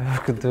wallahi waxba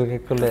ku dugan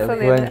kulay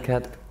abwaanka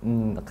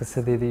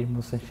qisadeedii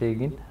muusan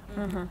sheegin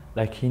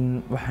laakiin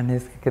waxaan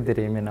heeska ka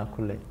dareemayna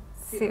kulay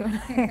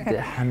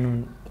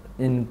xanuun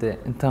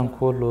intaan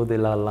ku looday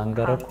la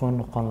langara ku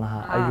noqon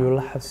lahaa ayuu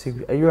la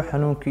xabsiga ayuu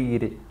xanuunka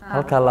yiri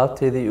halka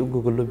laabteedii u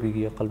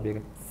gogolobiga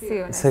qalbiga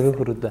isaga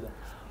hurda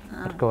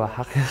marka waa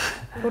xaqiiq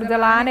hurda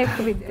la'aanay ku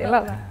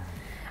bidilada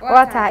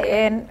waa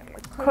tahay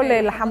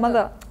kulay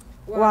laxamada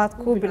waad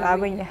ku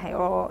bilaaban yahay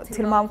oo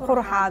tilmaam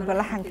qurux aad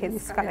laxankeed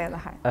iska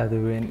leedahay aad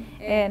weyn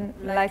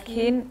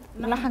laakiin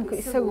laxanku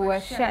isagu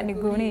waa shani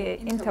gooni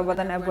inta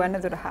badan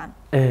abwaanadu dhaxaan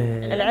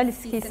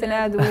celceliskiisana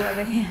aad u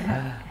adag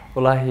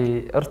wallahi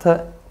horta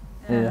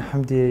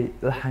حمدي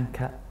لحنك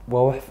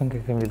ووحفنك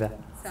كميدا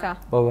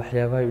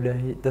ووحيابها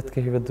إلهي دتك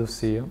هبدو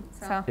سيو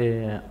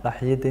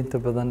لحيد أنت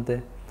بدن ده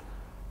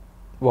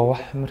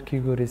ووح مركي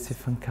جوريسي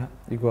فنكا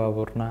يجوا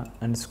عبرنا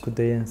أن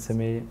سكودين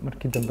سمي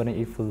مركي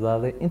دمبني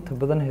إفضالي أنت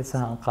بدن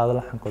هسه قاعد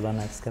لحن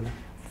كودانا إسكلا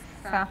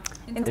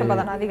أنت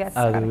بدن هذه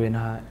إسكلا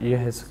أدوينها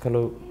يهس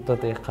كلو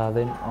ضد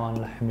قاعدين وان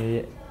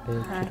لحمية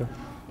كيلو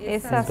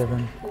إساس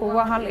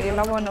قوة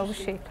هالإلوان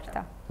وشيء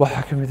كرتا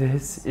waxaa ka mid ah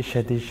hees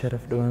ishadii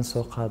sharaf dhawaan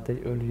soo qaaday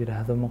oo la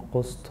yiraahdo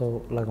maqoosto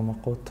lagama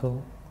qooto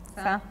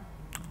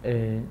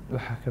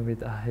waxaa ka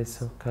mid ah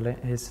heeso kale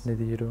hees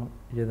nadiiro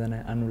iyadana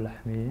aanu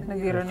laxmiyey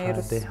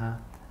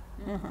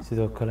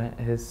sidoo kale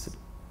hees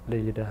la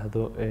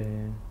yiraahdo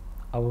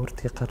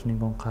abuurtii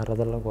qarnigan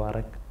qaarada lagu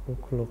arag oo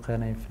ku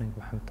luqeynaya fanka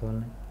maxamed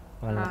toolne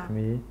waa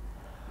laxmiyey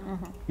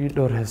iyo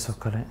dhowr heeso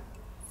kale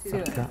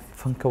marka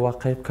fanka waa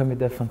qayb ka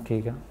mid ah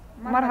fankayga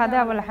mar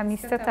hadaa wala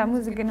xamiistata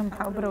muusigana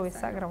maxaa u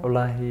barawaysaa garan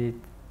wallahi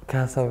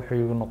kaasa wuxuu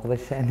igu noqday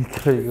shani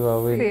kaliya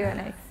waaweyn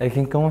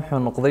laakiin kan wuxuu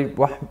noqday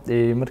wax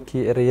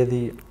markii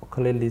erayadii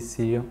kale la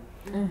siiyo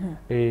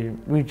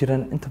way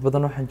jiraan inta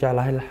badan waxaan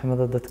jeclahay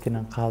laxamada dadka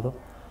inaan qaado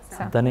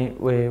hadana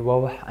waa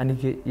wax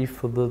aniga ii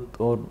fudud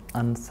oo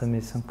aan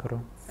samaysan karo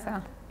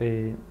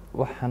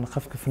waxaan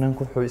qofka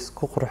fanaanku wuxuu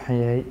isku qurxan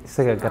yahay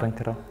isaga garan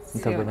karo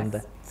inta badan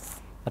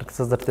marka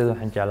saas darteed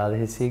waxaan jeclaaday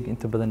heesiga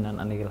inta badan inaan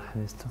aniga la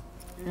xamiisto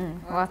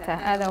واتا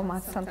هذا وما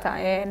سنتا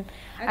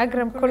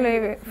أقرب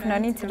كل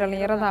فنانين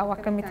ترى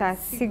وكمتها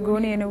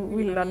سيجوني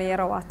ويل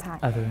رليرة واتا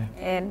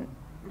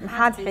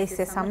محاد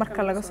حيسة سامرك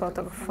لقى صوت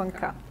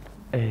فنكا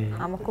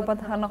أما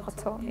كوبدها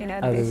نقطة إن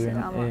أدريس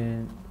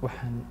أما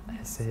وحن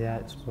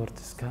حسيا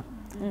سبورتسكا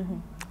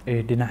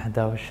دينا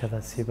حدا وشذا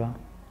سيبا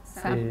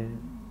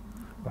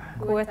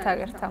كوة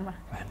تاجر تامر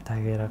وحن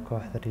تاجر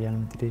كواحد ريال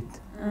مدريد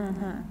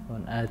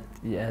وان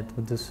آد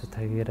مدرسة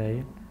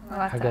تاجرين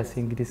حاجة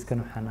إنجليز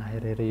كانوا حنا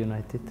هيريري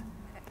يونايتد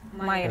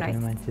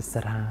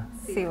مانشستر ها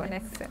سيو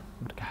نكسر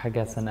مركا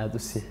حاجة سنة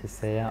أدوسي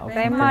حسيا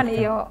دايما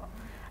إيو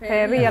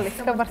ريال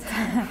إسكبرت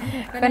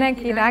فنان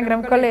كينا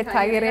أقرم كل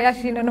تاجر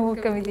ياشين أنه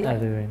كمدي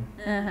أدوين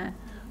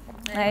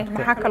أي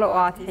محاكا لو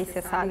آت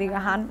حيسة صادقة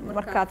هان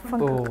مركات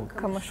فنك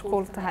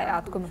كمشغول تهاي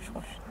آت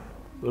كمشغول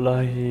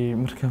والله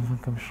مركا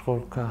فنك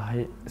مشغول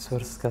كهاي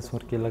سورس كاس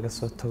مركي لقى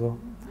صوتو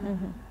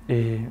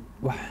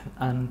wax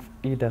aan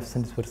ii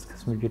dhaafsan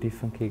iswarskaas ma jiri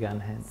fankayga aan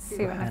ahayn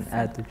waxaan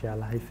aad u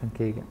jeclahay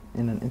fankayga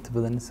inaan inta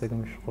badan isaga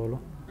mashquulo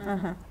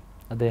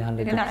haday aan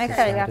la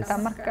ciyaarta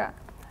marka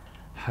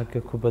xagga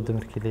kubadda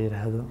markii la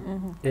yiraahdo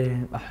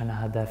waxaan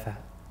ahaa daafac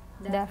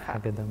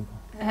xagga dambe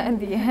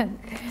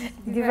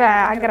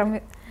difaaca aqram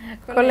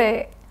kole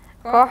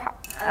koox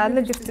aad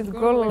la jirtid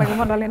gool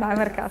lagama dhalinayo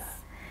markaas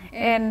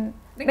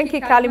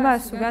dhankii kaalimaha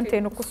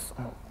suugaanteenu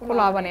ku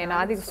laabanayna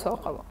adiga soo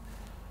qabo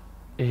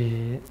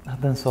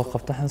haddaan soo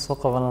qabto waxaan soo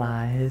qaban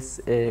lahaa hees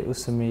u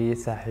sameeyey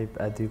saaxiib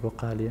aad igu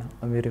qaaliya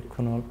Ameerika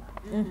ku nool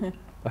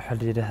waxaa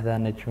la yiraahdaa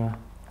Najma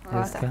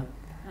heeska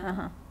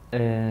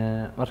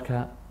marka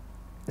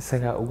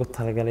isaga ugu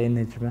talagalay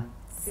Najma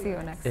si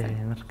wanaagsan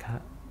marka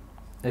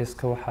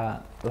heeska waxaa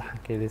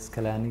laxankeeda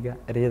iskale aniga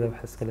ereyada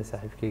waxaa iskale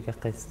saaxiibkayga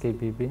Qayskay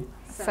BB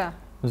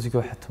musiga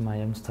waxa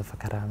tumaya Mustafa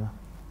Karaama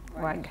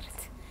waa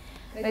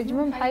gartay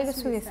najmo maxay iga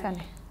sugeysaan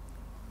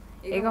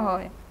iga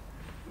hooyo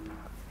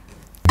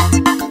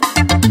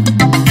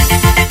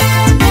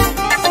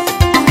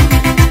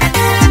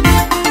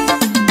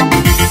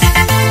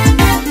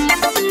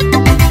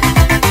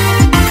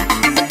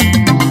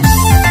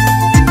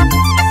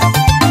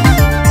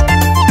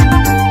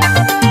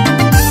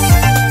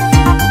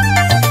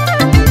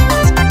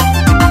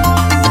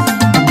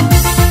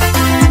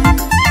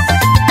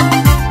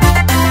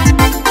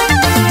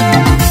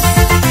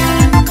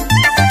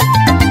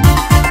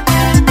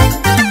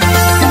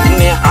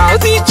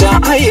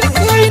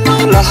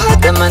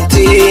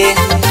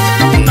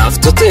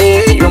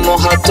نفتطي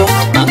يمهاتو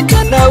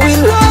أنكنا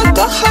ولا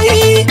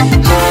تحي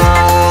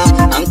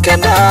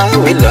أنكنا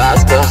ولا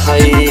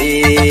تحي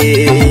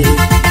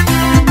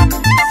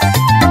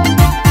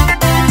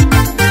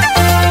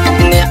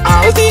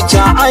نعودي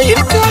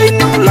جعيل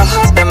كاينو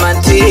لها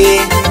دمانتي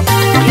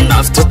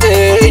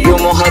نفتطي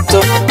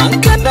يمهاتو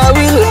أنكنا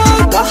ولا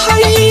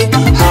تحي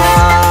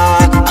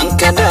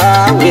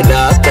أنكنا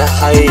ولا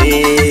تحي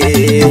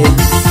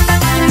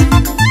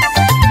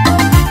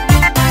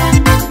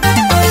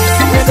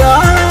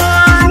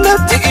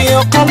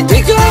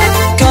قلبك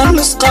كان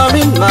مسقى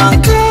من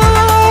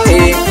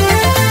مانكاي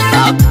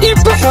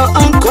يبحو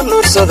أنكو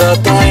نور صدا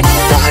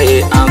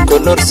تحي أنكو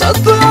نور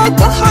صدا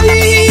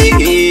تحي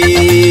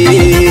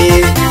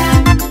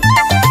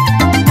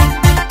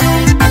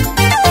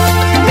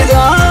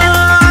إذا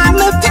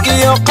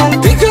نبتقي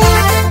قلبك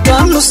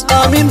كان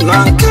مسقى من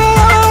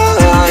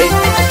مانكاي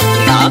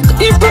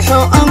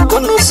يبحو أنكو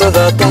نور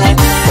صدا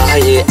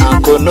تحي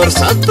أنكو نور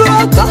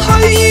صدا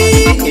تحي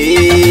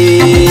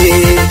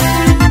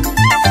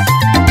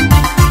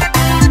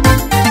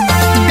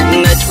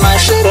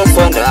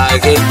شرفا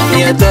ناقي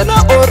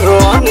نيتنا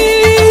أروني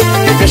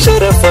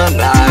شرفا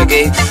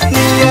ناقي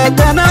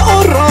نيتنا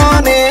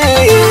أروني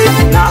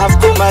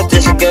نعبكم ما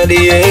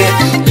تحكالي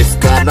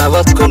إفكانا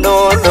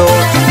بتكونولو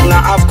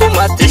نعبكم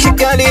ما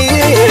تحكالي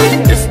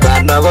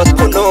إفكانا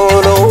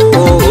بتكونولو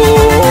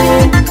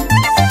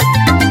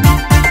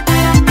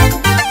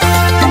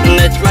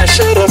نجمة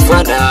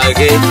شرفا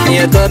ناقي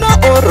نيتنا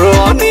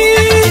أروني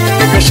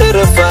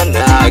شرفا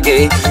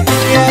ناقي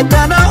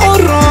نيتنا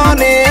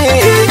أروني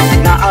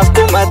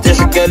نعبكم ما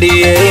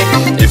تحكالي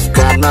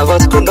إفكانا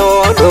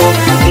بتكونولو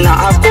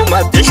نعبكم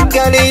ما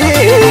تحكالي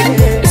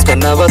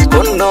إفكانا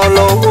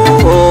بتكونولو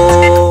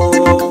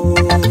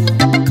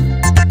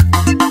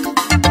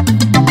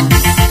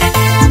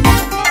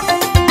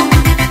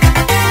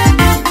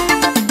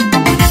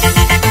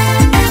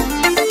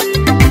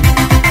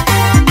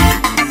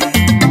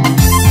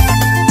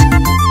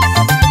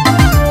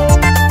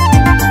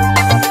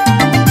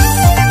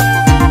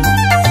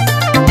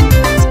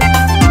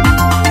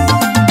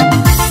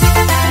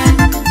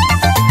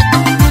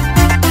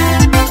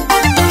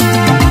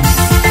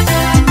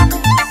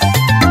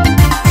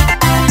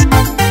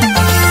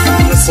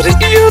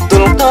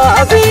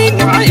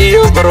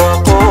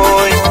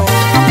برواقوي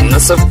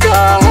نصب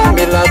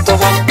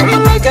كاملاتهم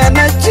ملقا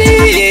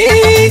نجي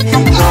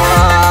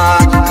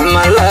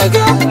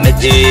ملقا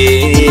نجي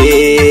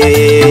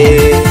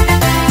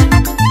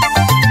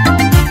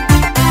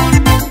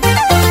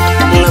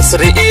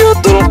نصري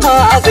يدل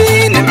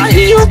قاذين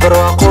معي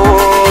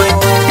برواقوي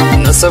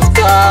نصب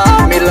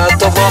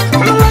كاملاتهم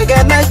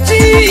ملقا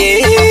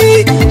نجي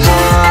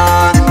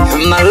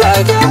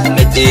ملقا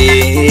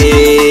نجي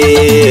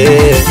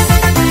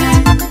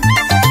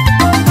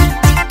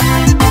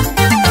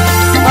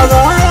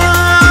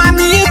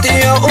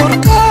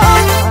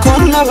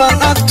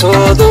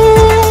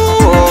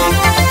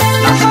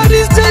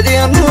نحرز تدي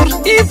نور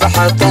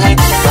يبحثها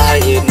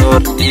تهي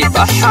نور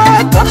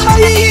يبحثها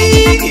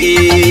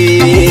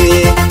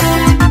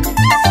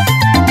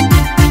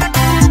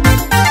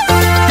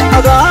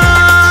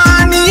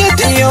أغاني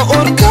يدي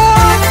أوركا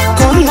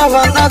كنا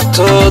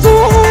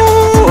بنكتودون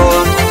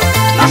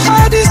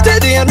نحرز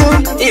تدي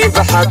نور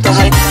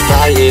يبحثها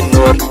تهي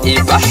نور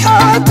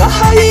يبحثها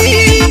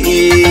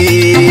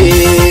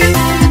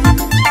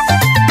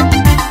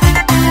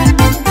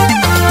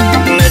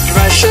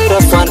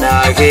شرفا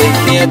ناقي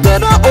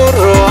نيتنا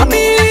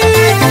أروني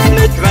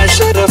نجمة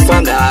شرفا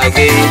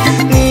ناقي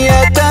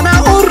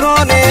نيتنا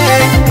أروني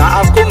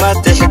نعبكم ما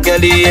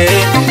تحكالي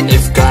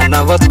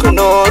إفكانا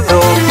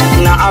بتكونولو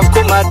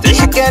نعبكم ما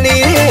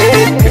تحكالي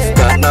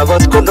إفكانا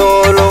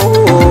بتكونولو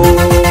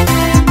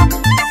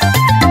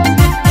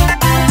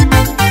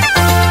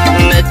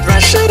نجمة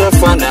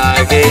شرفا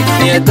ناقي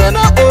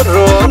نيتنا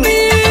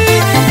أروني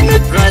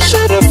نجمة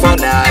شرفا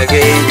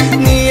ناقي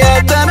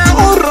نيتنا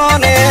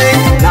أروني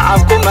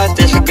نعبكم ما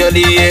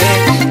تحكالي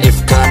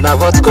إفكانا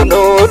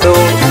بتكونولو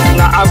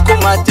نعبكم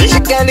ما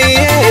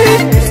تحكالي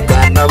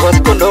إفكانا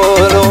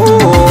بتكونولو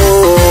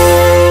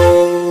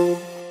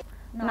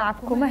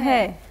نعبكم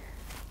هي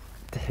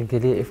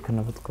تحكالي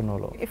إفكانا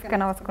بتكونولو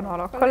إفكانا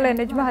بتكونولو كل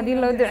نجمة هذه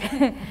لو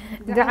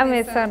دعم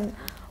يسن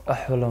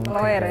أحلم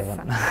ويرسن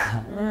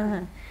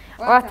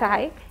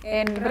واتعي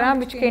إن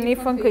برنامج كيني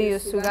فانكا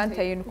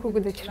يسوغانتا ينكو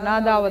قد جرنا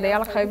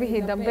داوديال قيبه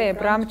دنبه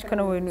برنامج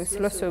كانوا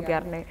ينسلو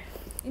سوغارني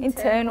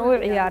inta aynu u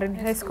ciyaarin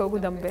heeska ugu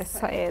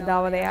dambeysa ee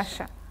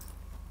daawadayaasha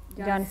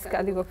jaaniska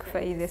adigoo ka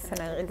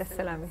faa'iideysanaya cida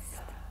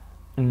salaamaysid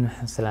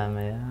waxaan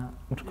salaamayaa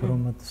marka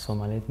ummadda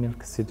Soomaaliyeed meel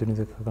kasta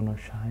dunida kaga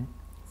nooshahay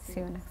si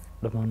wanaagsan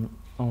dhammaan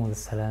aan wada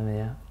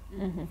salaamayaa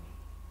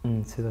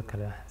sidoo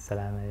kale waxaan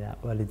salaamayaa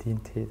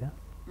waalidiinteyda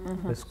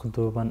isku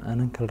duuban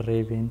aanan kala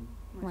reebin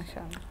masha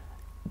Allah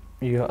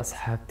iyo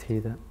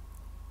asxaabteyda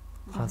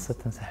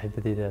khaasatan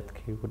saaxiibadeyda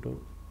aadka igu dhow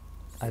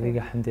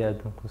adiga Hamdi aad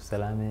baan ku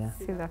salaamayaa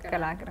sidoo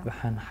kale agram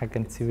waxaan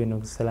xaggan si weyn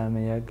ugu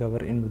salaamayaa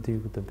gabar in muddo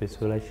igu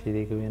dambeysay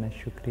walaashayda weena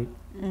Shukri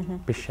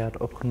Bishaar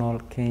oo ku nool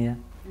Kenya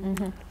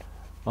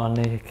waan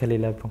leeyahay kale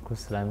ilaa baan ku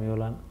salaamay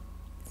walaal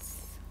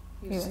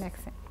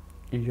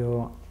iyo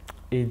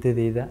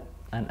eedadeyda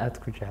aan aad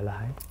ku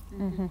jeclahay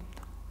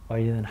oo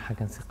iyadana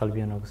xaggan si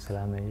qalbiyan ugu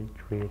salaamay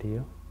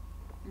Juweeriyo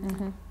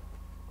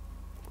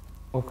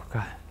oo ku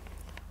kax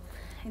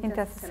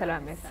intaas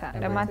salaamaysa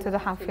dhamaantood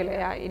waxaan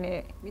filayaa inay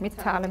mid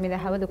taalamida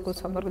hawada ku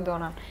soo mari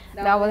doonaan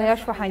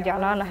daawadayaasha waxaan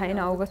jeclaan lahaa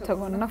inaan uga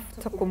tago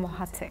nafta ku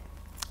muhatay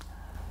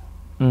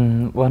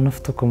waa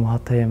nafta ku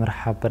muhatay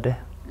marxaba dheh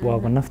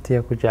waa naftiya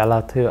ku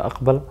jeclaatay oo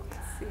aqbal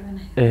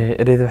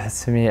ereyda waxa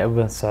sameeyay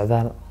abaan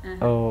socdaal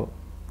oo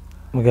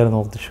magaalada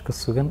Muqdisho ka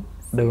sugan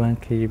dhawaan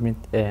ka yimid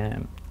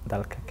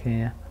dalka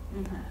Kenya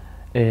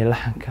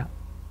laxanka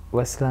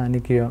wasla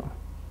anigiyo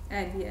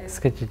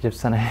iska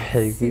jajabsanay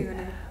xaygi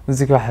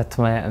musiga waxa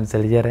tumaya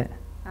amsal yare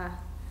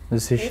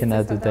musician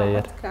aad u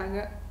daayar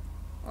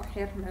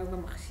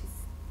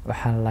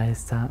waxaan la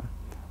haystaa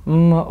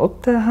ma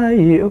ogtahay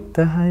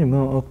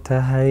ma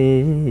ogtahay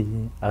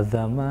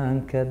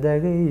adamaanka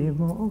dagay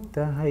ma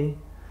ogtahay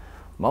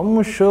ma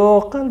musho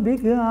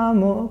qalbiga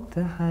ma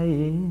ogtahay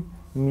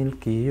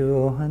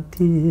milkiyo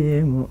hanti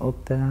ma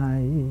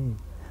ogtahay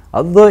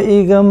adoo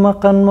iga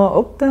maqan ma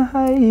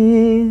ogtahay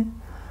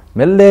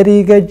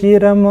meleriga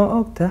jira ma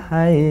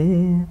ogtahay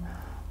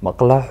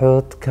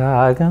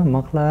maqlaxoodkaaga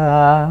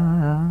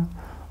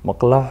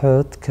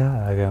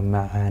maqlaxoodkaaga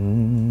macan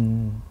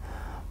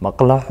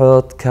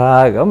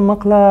maqlaxoodkaaga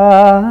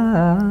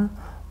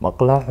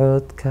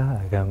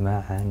maqlaxoodkaaga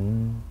macan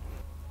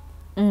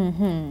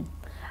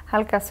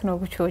halkaas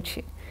noogu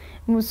jooji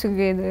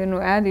muusigeedu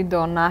inuu aadi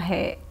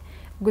doonaahe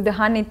guud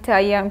ahaan inta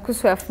ayaan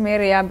kusoo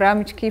afmeerayaa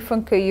barnaamijkii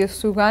fanka iyo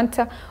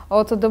suugaanta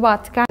oo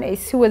toddobaadkan ay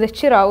si wada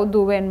jir ah u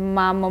duubeen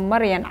maamo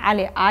Maryan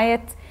Cali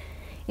Aayad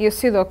iyo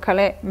sidoo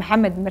kale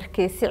Maxamed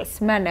Markeesi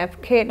Cismaan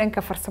Abke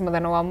dhanka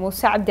farsamadana waa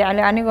Muuse Cabdi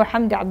Cali anigoo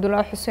Hamdi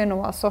Cabdullaahi Xuseen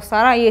waa soo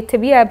saaraa iyo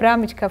tabiyaha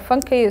barnaamijka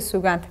fanka iyo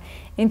suugaanta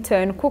inta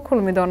aynu ku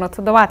kulmi doono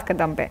toddobaadka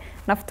dambe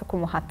nafta ku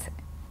muhatay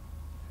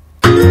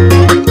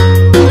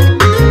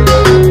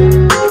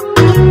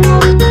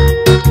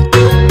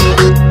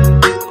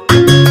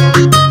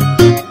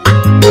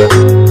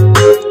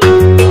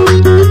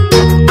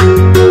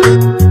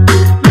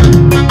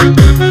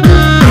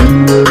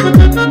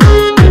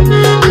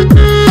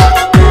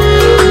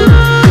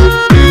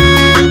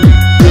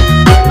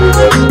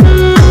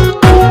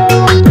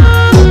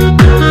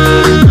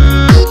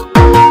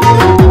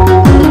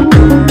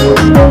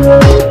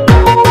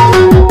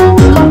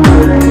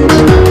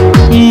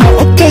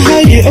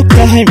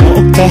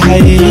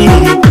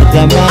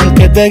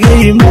zamaanka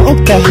dagay ma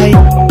ogtahay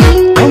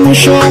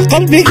amusho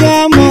qalbiga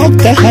ma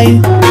ogtahay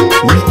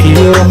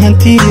milkiyo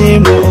hantiye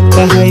ma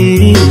ogtahay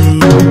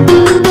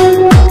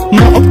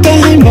ma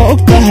ogtahay ma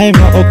ogtahay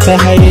ma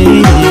ogtahay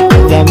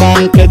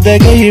zamaanka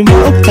dagay ma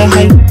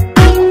ogtahay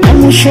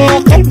amusho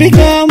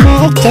qalbiga ma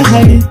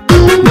ogtahay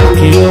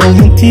milkiyo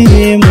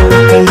hantiye ma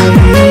ogtahay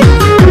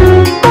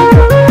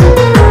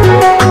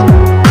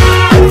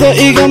adoo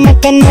iga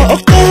maqan ma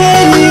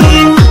ogtahay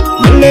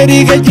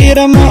meleriga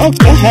jira ma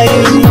ogtahay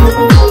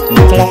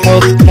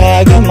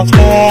maqlaxoodkaaga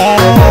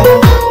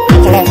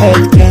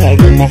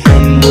maqlaxoodkaaga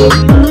maxan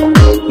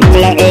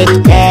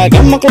maqlaxoodkaaga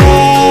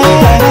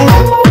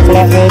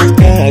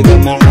maqlaxoodkaaga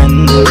maxan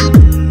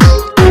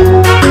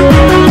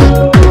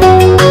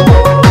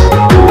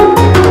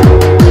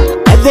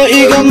adoo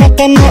iga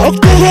maqan ma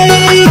ogtahay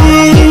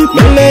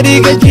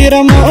meleriga jira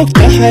ma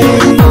ogtahay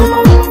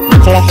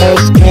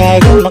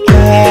maqlaxoodkaaga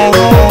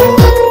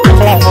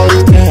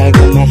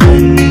maqlaxoodkaaga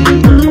maxan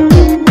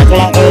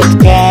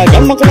maqlaxoodkaaga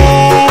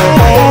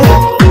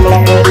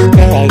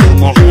maqlaxoodkaaga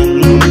maxan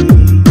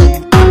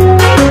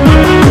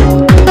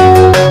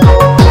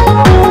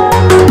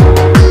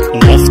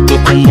naftu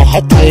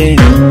kumahadhay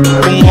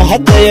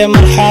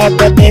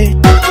marxabade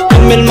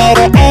hamil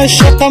maro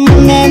caashaqa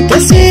manaanta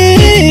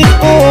sii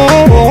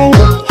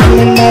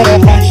hamil maro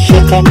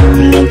caashaqa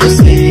manaanta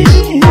sii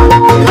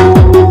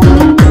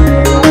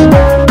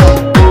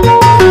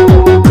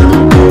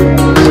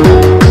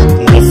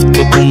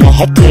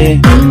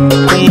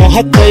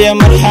kumahadhay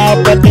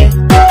marxabade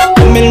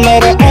hamil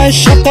maro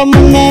caashaqa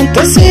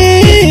manaanta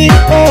sii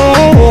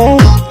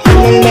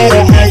hamil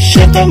maro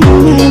caashaqa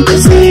manaanta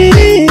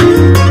sii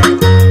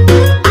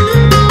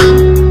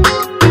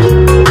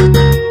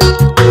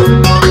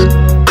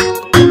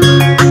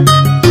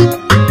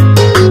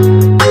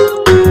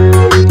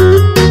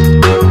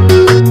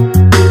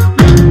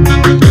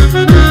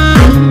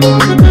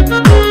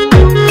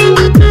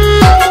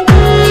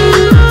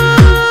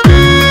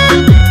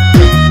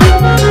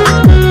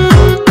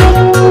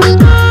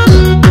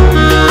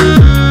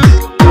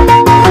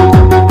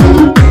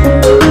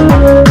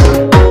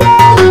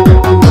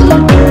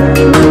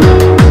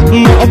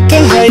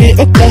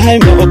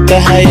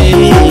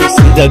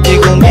sidaad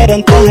igu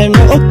maran tahay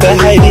ma og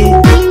tahay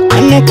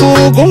anna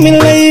kuugu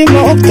milay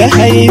ma og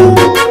tahay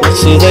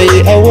maqsuuday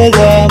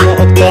awada ma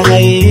og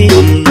tahay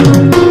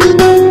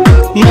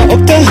ma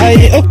og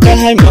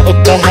tahay ma og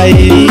tahay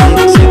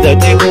sidaad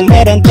igu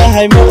maran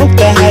tahay ma og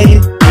tahay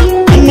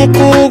anna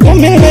kuugu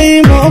milay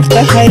ma og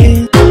tahay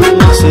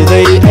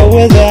maqsuuday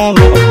awada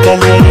ma og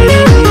tahay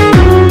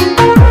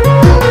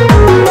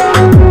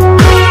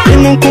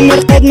inanku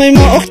mirqadmay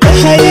ma og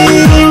tahay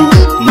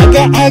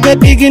magacaaga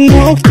dhigin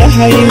ma og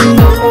tahay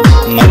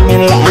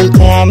marmin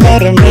la'aanta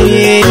marmay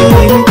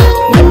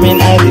marmin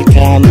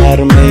adika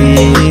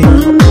marmay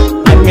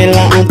marmin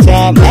la'aanta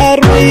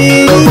marmay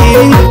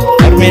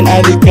marmin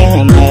adika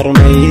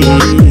marmay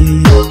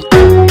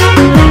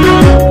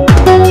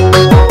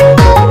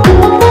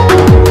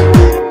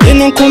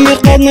inanku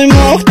mirqadmay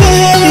ma og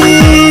tahay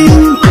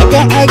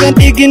magacaaga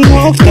dhigin ma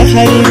og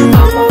tahay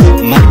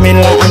marmin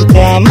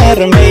la'aanta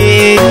marmay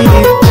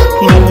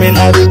marmin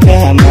adika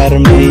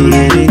marmay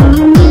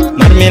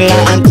marmin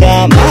la'aanta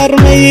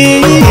marmay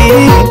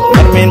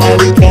marmin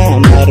adika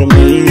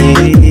marmay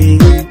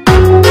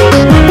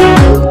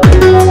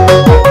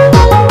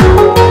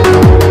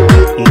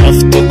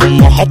naftu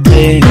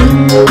umuhatay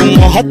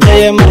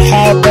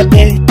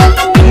marxabade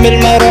hamil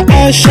maraca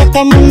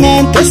shaqa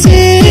manaanta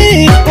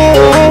sii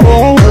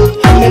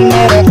hamil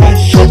maraca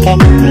shaqa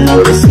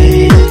manaanta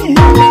sii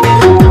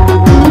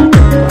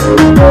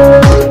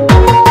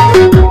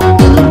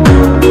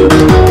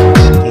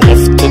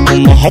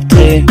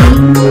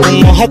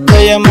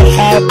umuhatay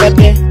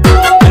marxabade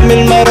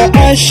hamil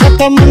maraca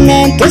shaqa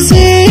manaanta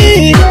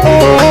sii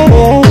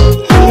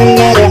hamil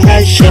maraca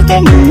shaqa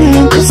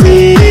manaanta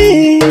sii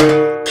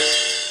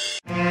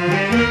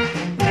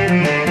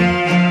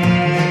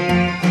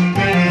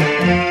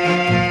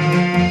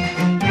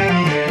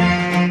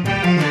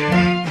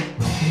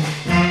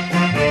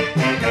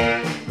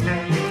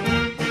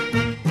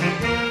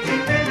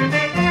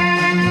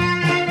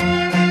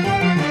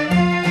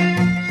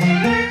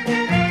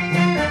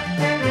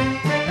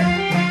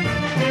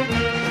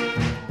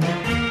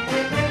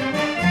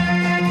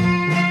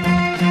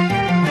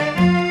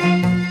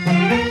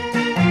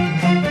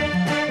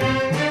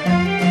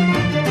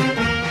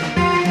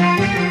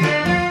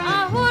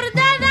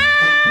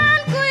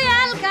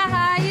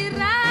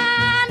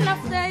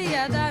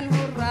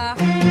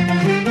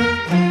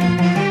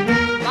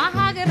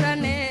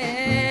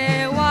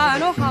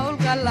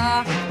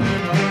Allah